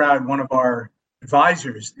very proud. One of our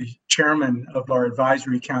advisors, the chairman of our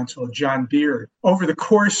advisory council, John Beard, over the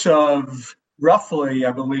course of roughly,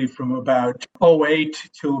 I believe, from about 2008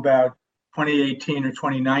 to about 2018 or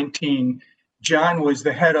 2019, John was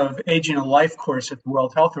the head of Aging a Life course at the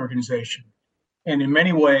World Health Organization. And in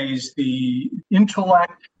many ways, the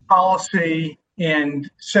intellect, policy, and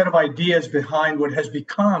set of ideas behind what has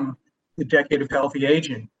become the decade of healthy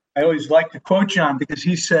aging. I always like to quote John because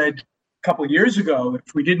he said, a couple of years ago,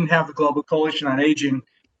 if we didn't have the Global Coalition on Aging,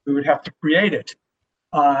 we would have to create it.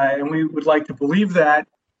 And we would like to believe that.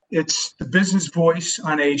 It's the business voice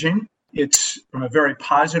on aging. It's from a very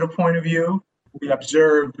positive point of view. We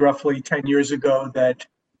observed roughly 10 years ago that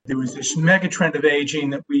there was this megatrend of aging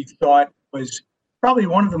that we thought was probably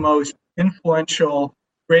one of the most influential,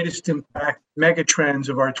 greatest impact megatrends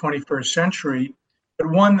of our 21st century, but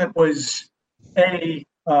one that was,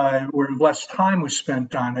 where less time was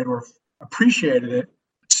spent on it or appreciated it.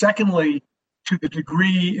 Secondly, to the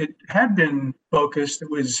degree it had been focused, it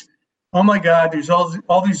was, oh my God, there's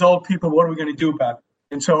all these old people, what are we going to do about it?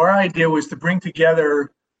 And so our idea was to bring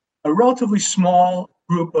together a relatively small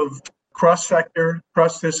group of cross-sector,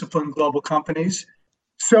 cross-discipline global companies.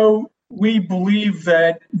 So we believe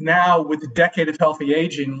that now with the Decade of Healthy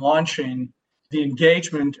Aging launching, the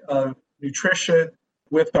engagement of Nutricia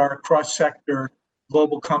with our cross-sector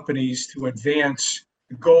global companies to advance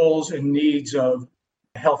the goals and needs of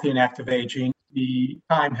healthy and active aging, the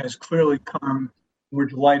time has clearly come. We're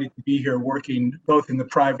delighted to be here working both in the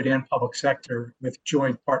private and public sector with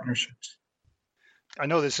joint partnerships. I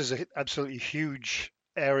know this is an absolutely huge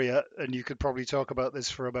area, and you could probably talk about this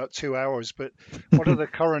for about 2 hours, but what are the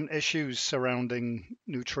current issues surrounding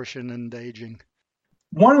nutrition and aging?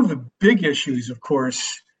 One of the big issues, of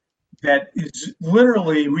course, that is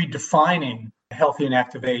literally redefining healthy and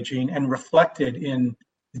active aging and reflected in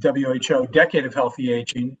the WHO Decade of Healthy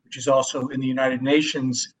Aging, which is also in the United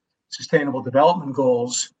Nations Sustainable Development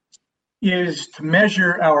Goals, is to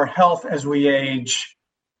measure our health as we age,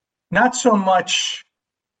 not so much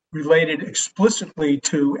related explicitly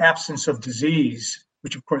to absence of disease,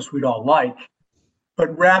 which of course we'd all like,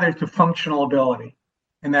 but rather to functional ability.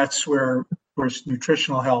 And that's where, of course,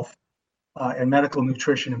 nutritional health and medical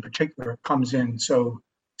nutrition in particular comes in so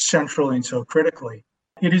centrally and so critically.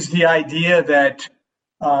 It is the idea that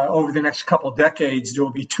over the next couple of decades, there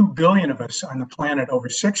will be 2 billion of us on the planet over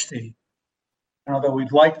 60. And although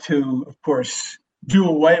we'd like to, of course, do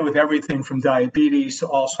away with everything from diabetes to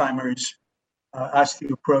Alzheimer's,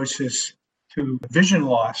 osteoporosis to vision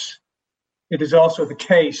loss, it is also the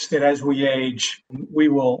case that as we age, we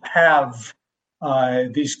will have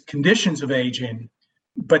these conditions of aging,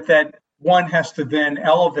 but that one has to then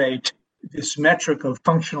elevate this metric of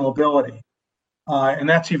functional ability. And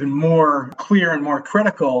that's even more clear and more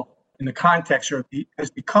critical in the context, or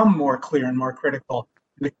has become more clear and more critical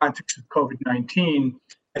in the context of COVID-19,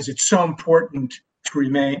 as it's so important to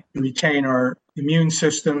retain our immune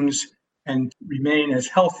systems and remain as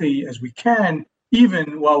healthy as we can,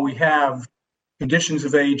 even while we have conditions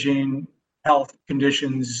of aging, health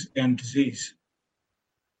conditions, and disease.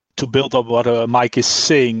 To build up what Mike is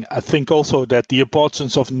saying, I think also that the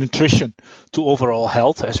importance of nutrition to overall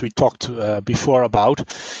health, as we talked before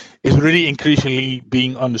about, is really increasingly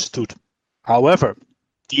being understood. However,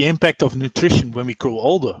 the impact of nutrition when we grow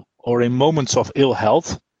older or in moments of ill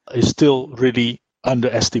health is still really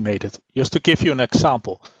underestimated. Just to give you an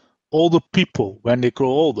example, older people, when they grow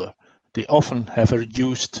older, they often have a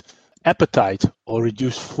reduced appetite or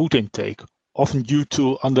reduced food intake, often due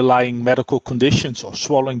to underlying medical conditions or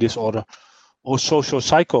swallowing disorder or social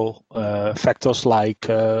cycle factors like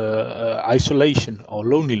isolation or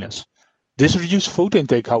loneliness. This reduced food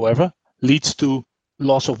intake, however, leads to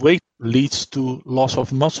loss of weight, leads to loss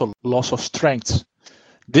of muscle, loss of strength.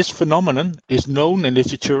 This phenomenon is known in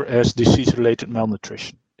literature as disease-related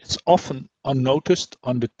malnutrition. It's often unnoticed,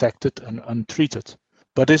 undetected, and untreated.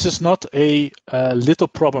 But this is not a little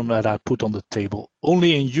problem that I put on the table.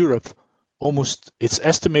 Only in Europe, it's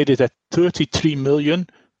estimated that 33 million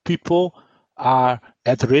people are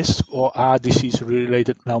at risk or are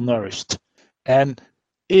disease-related malnourished. And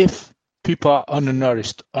if people are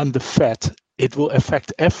undernourished, underfed, it will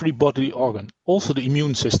affect every bodily organ, also the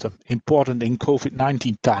immune system, important in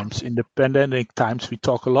COVID-19 times. In the pandemic times, we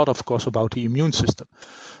talk a lot, of course, about the immune system.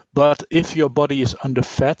 But if your body is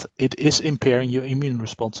underfed, it is impairing your immune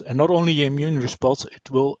response. And not only your immune response,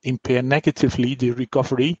 it will impair negatively the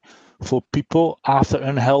recovery for people after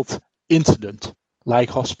an health incident, like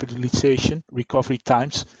hospitalization. Recovery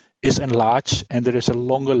times is enlarged and there is a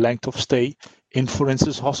longer length of stay in, for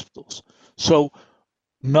instance, hospitals. So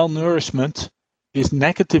malnourishment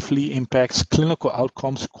negatively impacts clinical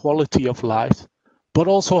outcomes, quality of life, but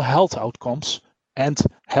also health outcomes and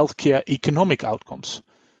healthcare economic outcomes.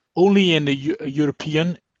 Only in the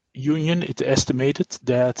European Union, it's estimated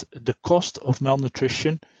that the cost of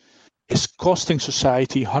malnutrition is costing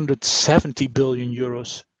society 170 billion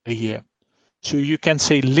euros a year. So you can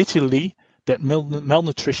say literally that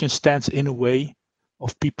malnutrition stands in the way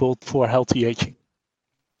of people for healthy aging.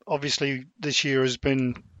 Obviously, this year has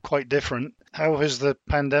been quite different. How has the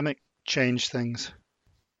pandemic changed things?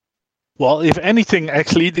 Well, if anything,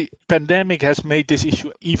 actually, the pandemic has made this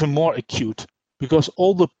issue even more acute, because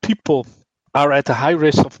all the people are at a high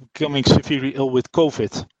risk of becoming severely ill with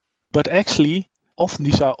COVID. But actually, often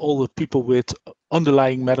these are older people with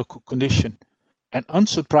underlying medical condition. And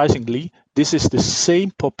unsurprisingly, this is the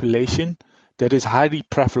same population that is highly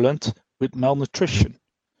prevalent with malnutrition.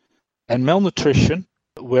 And malnutrition,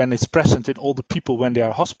 when it's present in older people when they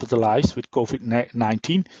are hospitalized with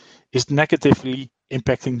COVID-19, is negatively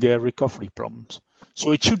impacting their recovery problems.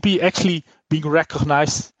 So it should be actually being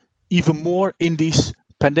recognized even more in these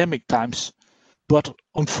pandemic times. But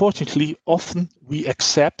unfortunately, often we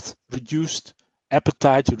accept reduced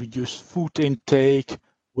appetite, reduced food intake,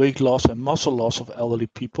 weight loss and muscle loss of elderly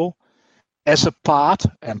people as a part,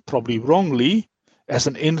 and probably wrongly, as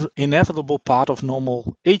an inevitable part of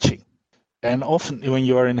normal aging. And often when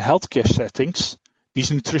you are in healthcare settings,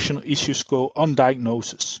 these nutritional issues go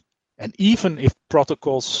undiagnosed. And even if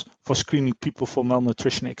protocols for screening people for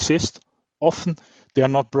malnutrition exist, often they are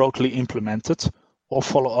not broadly implemented or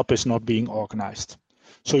follow-up is not being organized.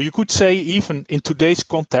 So you could say even in today's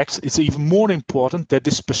context, it's even more important that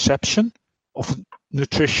this perception of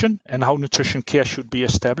nutrition and how nutrition care should be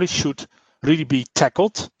established should really be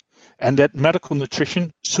tackled, and that medical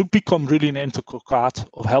nutrition should become really an integral part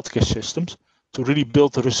of healthcare systems to really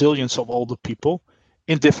build the resilience of older people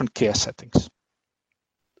in different care settings.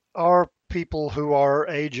 Are people who are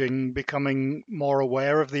aging becoming more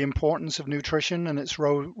aware of the importance of nutrition and its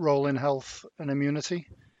role in health and immunity?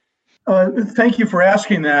 Thank you for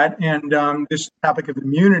asking that. And this topic of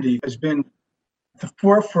immunity has been at the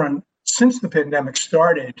forefront since the pandemic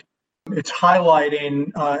started. It's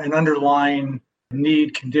highlighting an underlying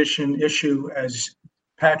need, condition, issue, as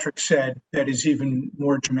Patrick said, that is even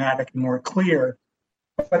more dramatic and more clear.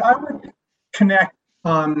 But I would connect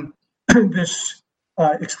this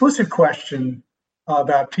explicit question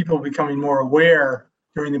about people becoming more aware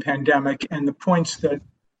during the pandemic and the points that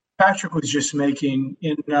Patrick was just making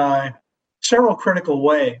in several critical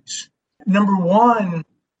ways. Number one,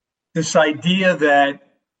 this idea that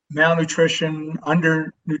malnutrition,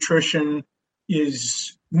 undernutrition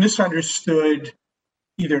is misunderstood,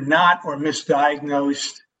 either not or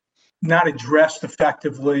misdiagnosed, not addressed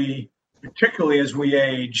effectively, particularly as we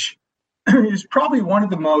age, is probably one of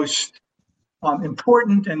the most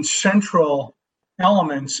important and central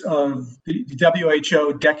elements of the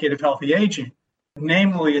WHO Decade of Healthy Aging,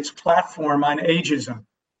 namely its platform on ageism.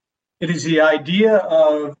 It is the idea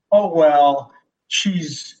of, oh, well,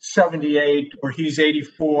 she's 78 or he's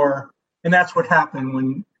 84, and that's what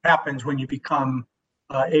happens when you become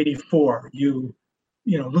 84. You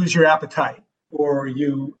lose your appetite, or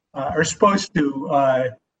you are supposed to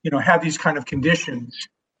have these kind of conditions.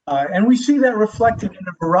 And we see that reflected in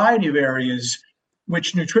a variety of areas,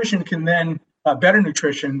 which nutrition can then, better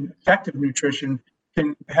nutrition, effective nutrition,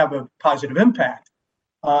 can have a positive impact.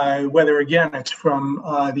 Whether, again, it's from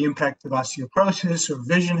the impact of osteoporosis or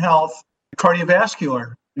vision health,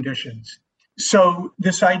 cardiovascular conditions. So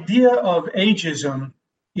this idea of ageism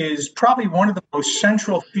is probably one of the most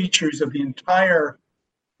central features of the entire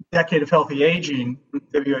Decade of Healthy Aging,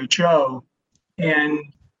 WHO, and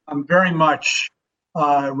very much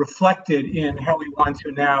reflected in how we want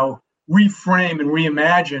to now reframe and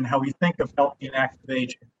reimagine how we think of healthy and active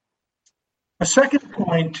aging. A second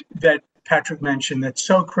point that Patrick mentioned that's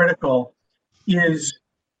so critical is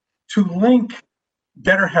to link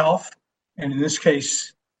better health, and in this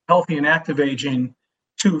case, healthy and active aging,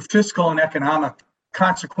 to fiscal and economic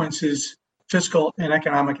consequences, fiscal and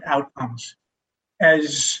economic outcomes.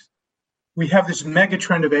 As we have this mega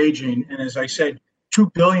trend of aging, and as I said,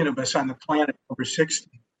 2 billion of us on the planet over 60,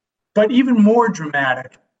 but even more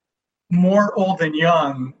dramatic, more old than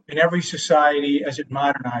young in every society as it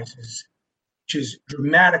modernizes, which is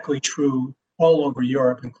dramatically true all over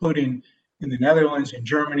Europe, including in the Netherlands, in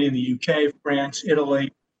Germany, in the UK, France,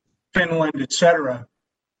 Italy, Finland, etc.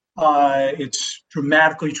 It's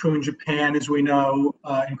dramatically true in Japan, as we know,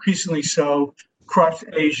 increasingly so across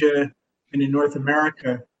Asia and in North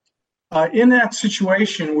America. In that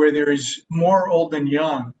situation where there is more old than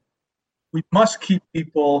young, we must keep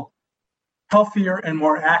people healthier and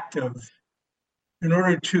more active in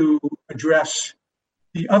order to address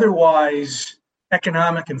the otherwise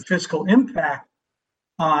economic and fiscal impact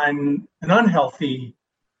on an unhealthy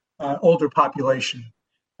older population.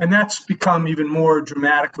 And that's become even more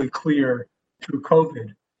dramatically clear through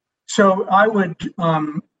COVID. So I would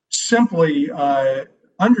simply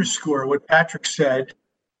underscore what Patrick said.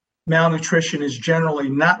 Malnutrition is generally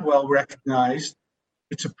not well recognized.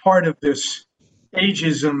 It's a part of this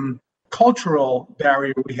ageism cultural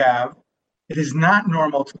barrier we have. It is not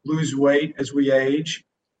normal to lose weight as we age,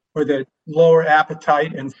 or that lower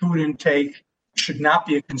appetite and food intake should not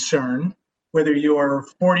be a concern. whether you're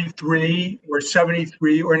 43 or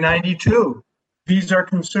 73 or 92. These are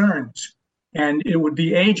concerns, and it would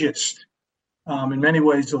be ageist. In many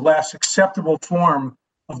ways, the less acceptable form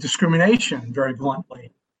of discrimination, very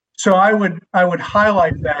bluntly. So I would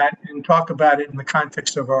highlight that and talk about it in the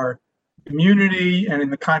context of our community and in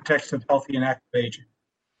the context of healthy and active aging.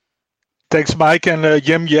 Thanks, Mike. And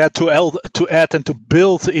Jim, to add and to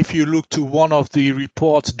build, if you look to one of the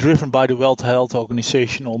reports driven by the World Health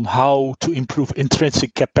Organization on how to improve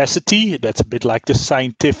intrinsic capacity, that's a bit like the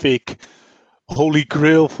scientific holy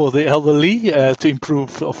grail for the elderly, to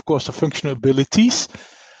improve, of course, the functional abilities.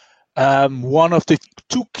 One of the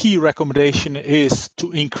two key recommendations is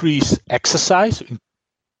to increase exercise,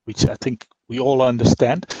 which I think we all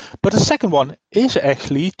understand. But the second one is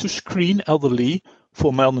actually to screen elderly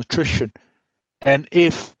for malnutrition. And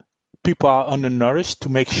if people are undernourished, to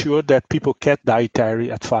make sure that people get dietary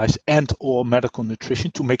advice and or medical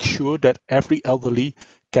nutrition, to make sure that every elderly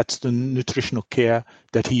gets the nutritional care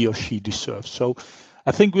that he or she deserves. So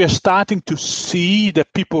I think we are starting to see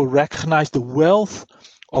that people recognize the wealth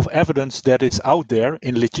of evidence that is out there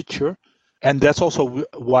in literature. And that's also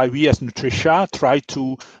why we as Nutricia try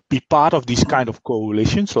to be part of these kind of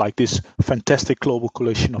coalitions, like this fantastic global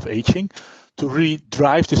coalition of aging, to really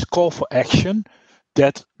drive this call for action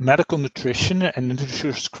that medical nutrition and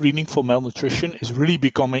nutritional screening for malnutrition is really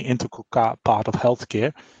becoming an integral part of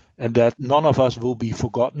healthcare, and that none of us will be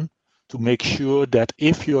forgotten, to make sure that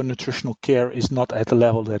if your nutritional care is not at the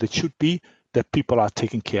level that it should be, that people are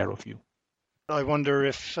taking care of you. I wonder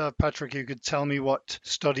if, Patrick, you could tell me what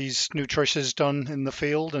studies Nutricia has done in the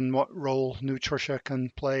field and what role Nutricia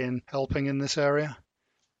can play in helping in this area?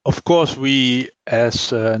 Of course, we as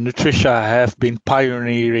Nutricia have been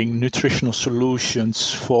pioneering nutritional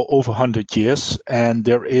solutions for over 100 years, and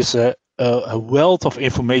there is a wealth of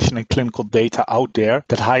information and clinical data out there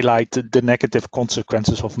that highlight the negative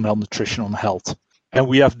consequences of malnutrition on health. And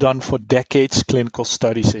we have done for decades clinical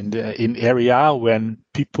studies in area when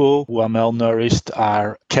people who are malnourished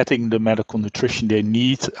are getting the medical nutrition they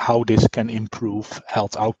need, how this can improve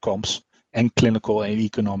health outcomes and clinical and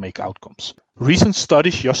economic outcomes. Recent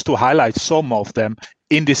studies, just to highlight some of them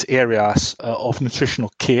in these areas of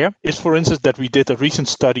nutritional care, is for instance that we did a recent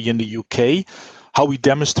study in the UK, how we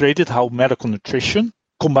demonstrated how medical nutrition,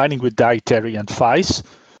 combining with dietary advice,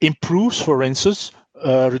 improves, for instance,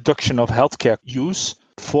 reduction of healthcare use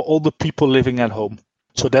for all the people living at home.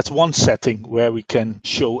 So that's one setting where we can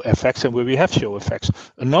show effects and where we have shown effects.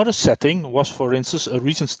 Another setting was, for instance, a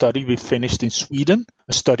recent study we finished in Sweden,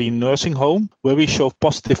 a study in nursing home, where we show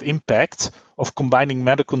positive impact of combining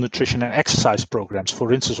medical nutrition and exercise programs,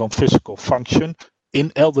 for instance, on physical function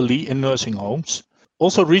in elderly in nursing homes.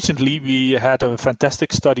 Also recently, we had a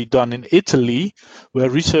fantastic study done in Italy where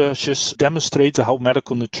researchers demonstrated how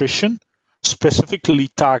medical nutrition, specifically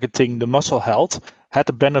targeting the muscle health, had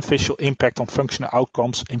a beneficial impact on functional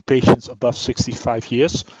outcomes in patients above 65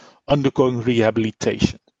 years undergoing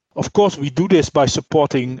rehabilitation. Of course, we do this by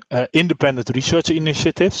supporting independent research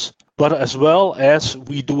initiatives, but as well as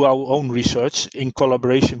we do our own research in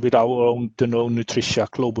collaboration with our own Danone Nutricia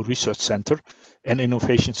Global Research Center and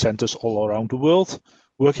innovation centers all around the world,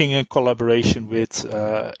 working in collaboration with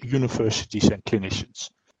universities and clinicians.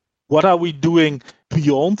 What are we doing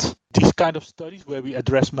beyond these kind of studies where we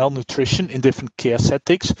address malnutrition in different care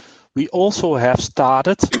settings? We also have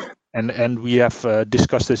started, and we have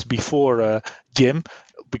discussed this before, Jim,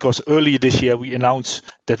 because earlier this year we announced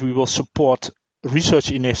that we will support research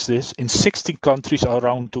initiatives in 16 countries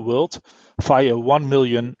around the world via a €1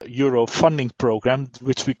 million funding program,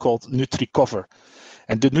 which we called NutriCover.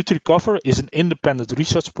 And the NutriCover is an independent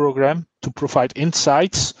research program to provide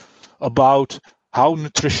insights about how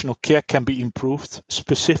nutritional care can be improved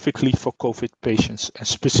specifically for COVID patients, and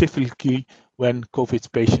specifically when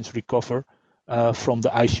COVID patients recover from the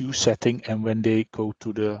ICU setting and when they go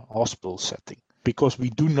to the hospital setting. Because we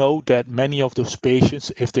do know that many of those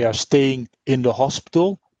patients, if they are staying in the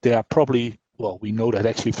hospital, they are probably, well, we know that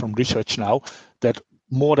actually from research now, that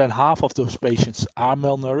more than half of those patients are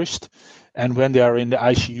malnourished. And when they are in the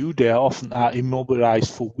ICU, they often are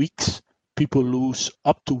immobilized for weeks. People lose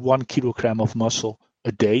up to 1 kilogram of muscle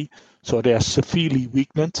a day. So they are severely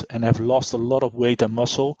weakened and have lost a lot of weight and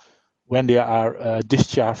muscle when they are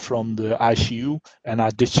discharged from the ICU and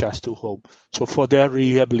are discharged to home. So for their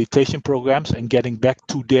rehabilitation programs and getting back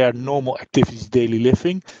to their normal activities, daily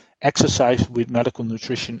living, exercise with medical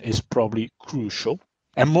nutrition is probably crucial.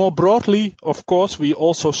 And more broadly, of course, we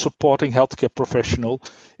also supporting healthcare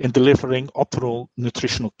professionals in delivering optimal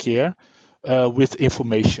nutritional care with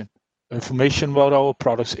information about our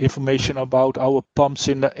products, information about our pumps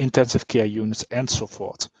in the intensive care units, and so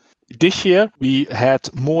forth. This year, we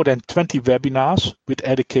had more than 20 webinars with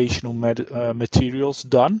educational materials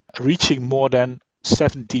done, reaching more than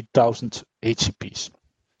 70,000 HCPs.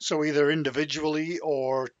 So either individually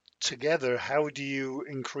or together, how do you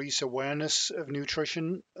increase awareness of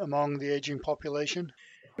nutrition among the aging population?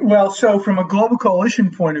 Well, so from a Global Coalition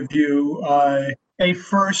point of view, the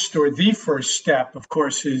first step, of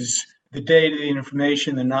course, is the data, the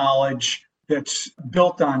information, the knowledge that's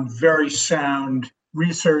built on very sound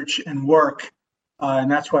research and work. And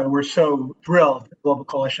that's why we're so thrilled, the Global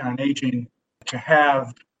Coalition on Aging, to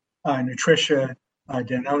have Nutricia,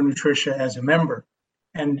 Danone Nutricia as a member.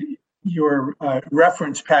 And your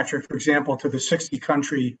reference, Patrick, for example, to the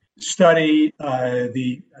 60-country study,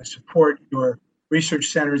 the support your research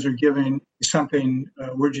centers are giving is something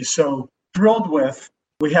we're just so thrilled with.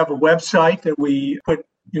 We have a website that we put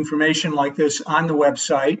information like this on the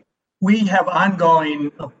website. We have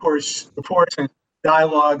ongoing, of course, reports and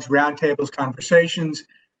dialogues, roundtables, conversations.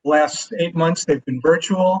 Last 8 months, they've been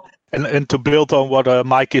virtual. And to build on what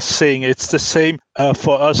Mike is saying, it's the same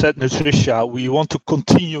for us at Nutricia. We want to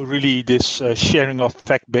continue really this sharing of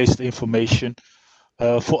fact-based information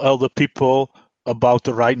for elder people about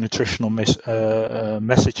the right nutritional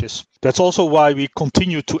messages. That's also why we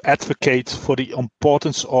continue to advocate for the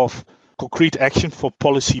importance of concrete action for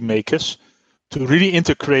policymakers to really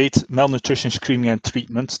integrate malnutrition screening and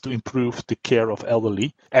treatment to improve the care of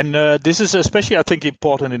elderly. And this is especially, I think,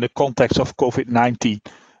 important in the context of COVID-19,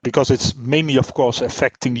 because it's mainly, of course,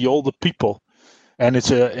 affecting the older people. And it's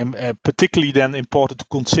particularly then important to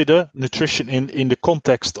consider nutrition in the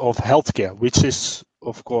context of healthcare, which is,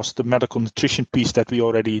 of course, the medical nutrition piece that we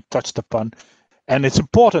already touched upon. And it's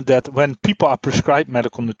important that when people are prescribed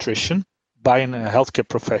medical nutrition by a healthcare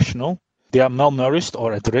professional, they are malnourished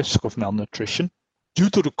or at risk of malnutrition due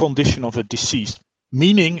to the condition of a disease.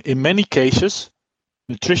 Meaning, in many cases,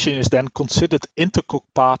 nutrition is then considered integral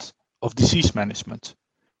part of disease management.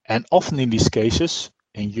 And often in these cases,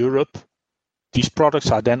 in Europe, these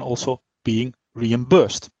products are then also being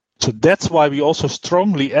reimbursed. So that's why we also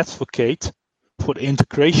strongly advocate for the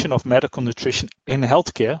integration of medical nutrition in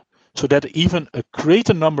healthcare, so that even a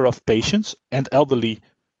greater number of patients and elderly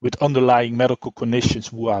with underlying medical conditions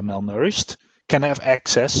who are malnourished can have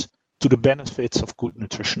access to the benefits of good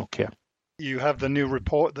nutritional care. You have the new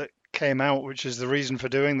report that came out, which is the reason for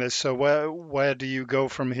doing this. So where do you go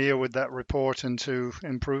from here with that report and to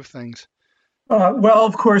improve things? Well,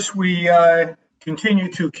 of course, we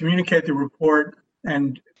continue to communicate the report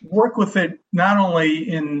and work with it not only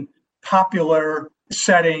in popular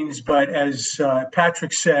settings, but as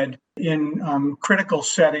Patrick said, in critical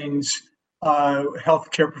settings,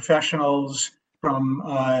 healthcare professionals from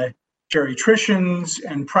geriatricians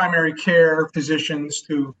and primary care physicians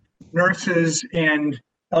to nurses and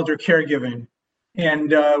elder caregiving.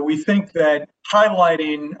 And we think that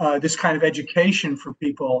highlighting this kind of education for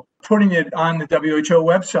people, putting it on the WHO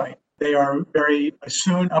website, they are very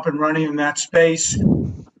soon up and running in that space,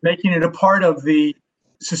 making it a part of the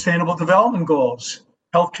Sustainable Development Goals.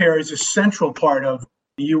 Healthcare is a central part of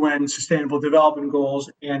the UN Sustainable Development Goals,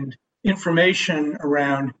 and information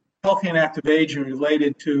around healthy and active aging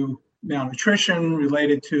related to malnutrition,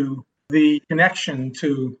 related to the connection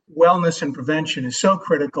to wellness and prevention is so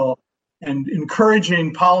critical, and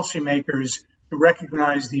encouraging policymakers to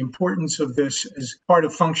recognize the importance of this as part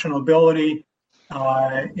of functional ability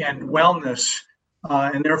and wellness,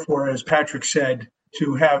 and therefore, as Patrick said,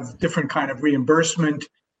 to have different kind of reimbursement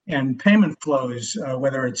and payment flows,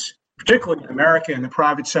 whether it's particularly in America in the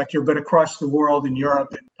private sector, but across the world in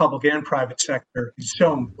Europe, in public and private sector, is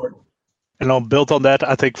so important. And on built on that,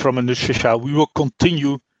 I think from Nutricia, we will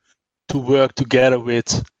continue to work together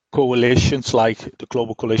with coalitions like the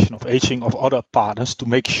Global Coalition of Aging, of other partners, to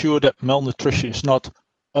make sure that malnutrition is not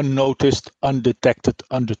unnoticed, undetected,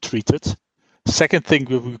 undertreated. Second thing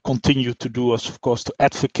we will continue to do is, of course, to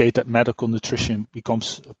advocate that medical nutrition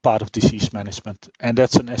becomes a part of disease management. And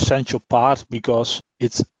that's an essential part because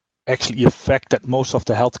it's actually a fact that most of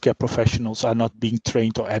the healthcare professionals are not being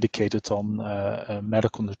trained or educated on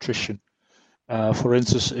medical nutrition. For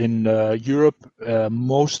instance, in Europe,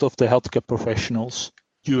 most of the healthcare professionals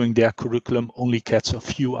during their curriculum only gets a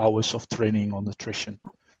few hours of training on nutrition.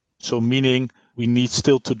 So meaning we need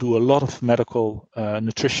still to do a lot of medical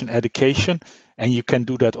nutrition education, and you can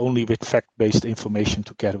do that only with fact-based information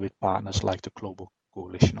together with partners like the Global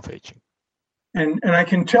Coalition of Aging. And I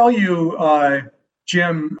can tell you,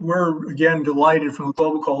 Jim, we're again delighted from a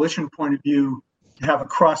Global Coalition point of view to have a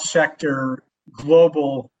cross-sector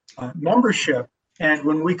global membership. And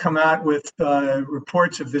when we come out with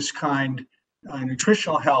reports of this kind,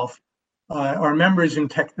 nutritional health, our members in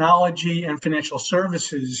technology and financial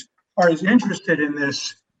services are as interested in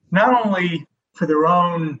this, not only for their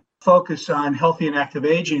own focus on healthy and active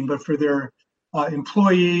aging, but for their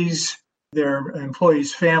employees,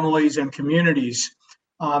 families, and communities,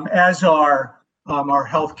 as are our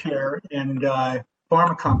healthcare and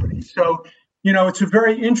pharma companies. So, it's a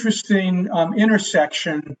very interesting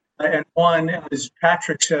intersection, and one, as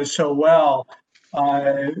Patrick says so well,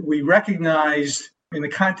 we recognize in the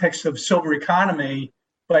context of silver economy,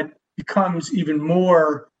 but becomes even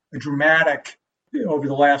more dramatic over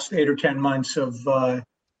the last 8 or 10 months of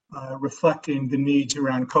reflecting the needs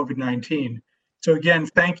around COVID-19. So again,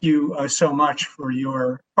 thank you so much for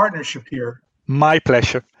your partnership here. My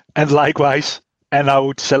pleasure. And likewise. And I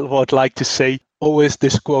would like to say, always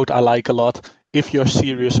this quote I like a lot: if you're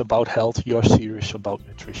serious about health, you're serious about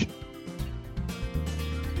nutrition.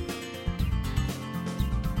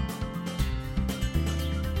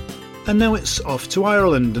 And now it's off to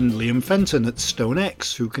Ireland and Liam Fenton at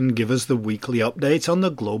StoneX, who can give us the weekly update on the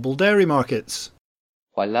global dairy markets.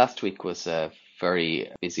 While last week was a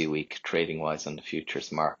very busy week trading-wise on the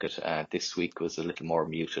futures market, this week was a little more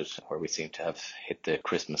muted, where we seem to have hit the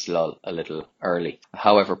Christmas lull a little early.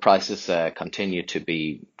 However, prices continue to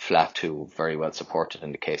be flat to very well supported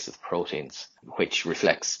in the case of proteins, which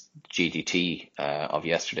reflects GDT of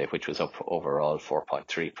yesterday, which was up overall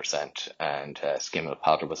 4.3%, and skim milk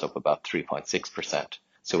powder was up about 3.6%.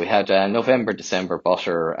 So we had November-December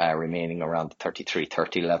butter remaining around the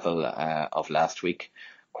 33.30 level of last week.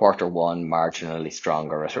 Quarter one marginally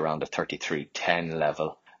stronger at around the 33.10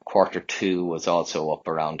 level. Quarter two was also up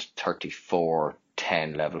around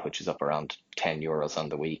 34.10 level, which is up around €10 on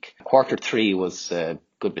the week. Quarter three was a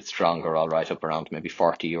good bit stronger, all right, up around maybe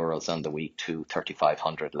 €40 on the week to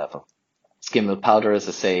 3,500 level. Skim milk powder, as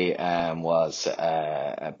I say, was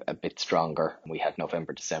a bit stronger. We had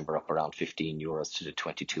November-December up around €15 to the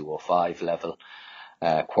 22.05 level.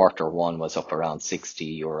 Quarter one was up around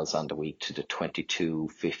 €60 on the week to the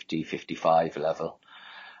 22.50-55 level.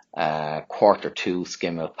 Quarter two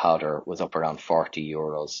skim milk powder was up around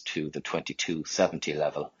 €40 to the 22.70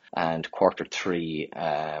 level. And quarter three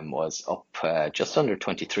was up just under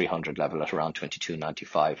 2,300 level at around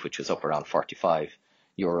 22.95, which was up around €45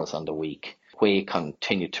 on the week. Whey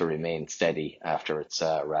continued to remain steady after its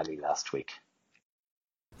rally last week.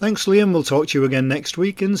 Thanks, Liam. We'll talk to you again next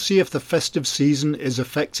week and see if the festive season is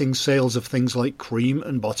affecting sales of things like cream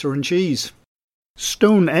and butter and cheese.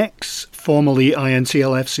 StoneX, formerly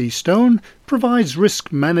INTLFC Stone, provides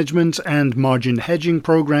risk management and margin hedging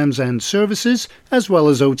programs and services, as well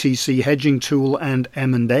as OTC hedging tool and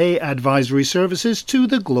M&A advisory services to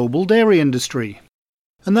the global dairy industry.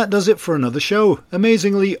 And that does it for another show.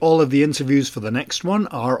 Amazingly, all of the interviews for the next one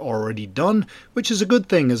are already done, which is a good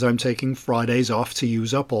thing as I'm taking Fridays off to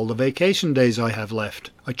use up all the vacation days I have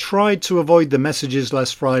left. I tried to avoid the messages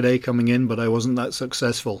last Friday coming in, but I wasn't that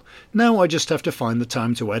successful. Now I just have to find the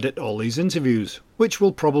time to edit all these interviews, which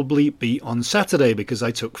will probably be on Saturday because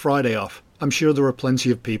I took Friday off. I'm sure there are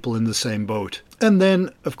plenty of people in the same boat. And then,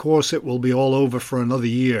 of course, it will be all over for another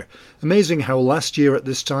year. Amazing how last year at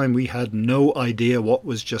this time we had no idea what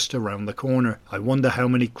was just around the corner. I wonder how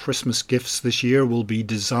many Christmas gifts this year will be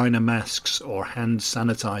designer masks or hand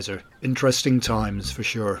sanitizer. Interesting times for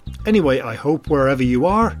sure. Anyway, I hope wherever you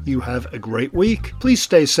are, you have a great week. Please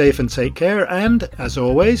stay safe and take care, and, as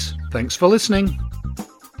always, thanks for listening.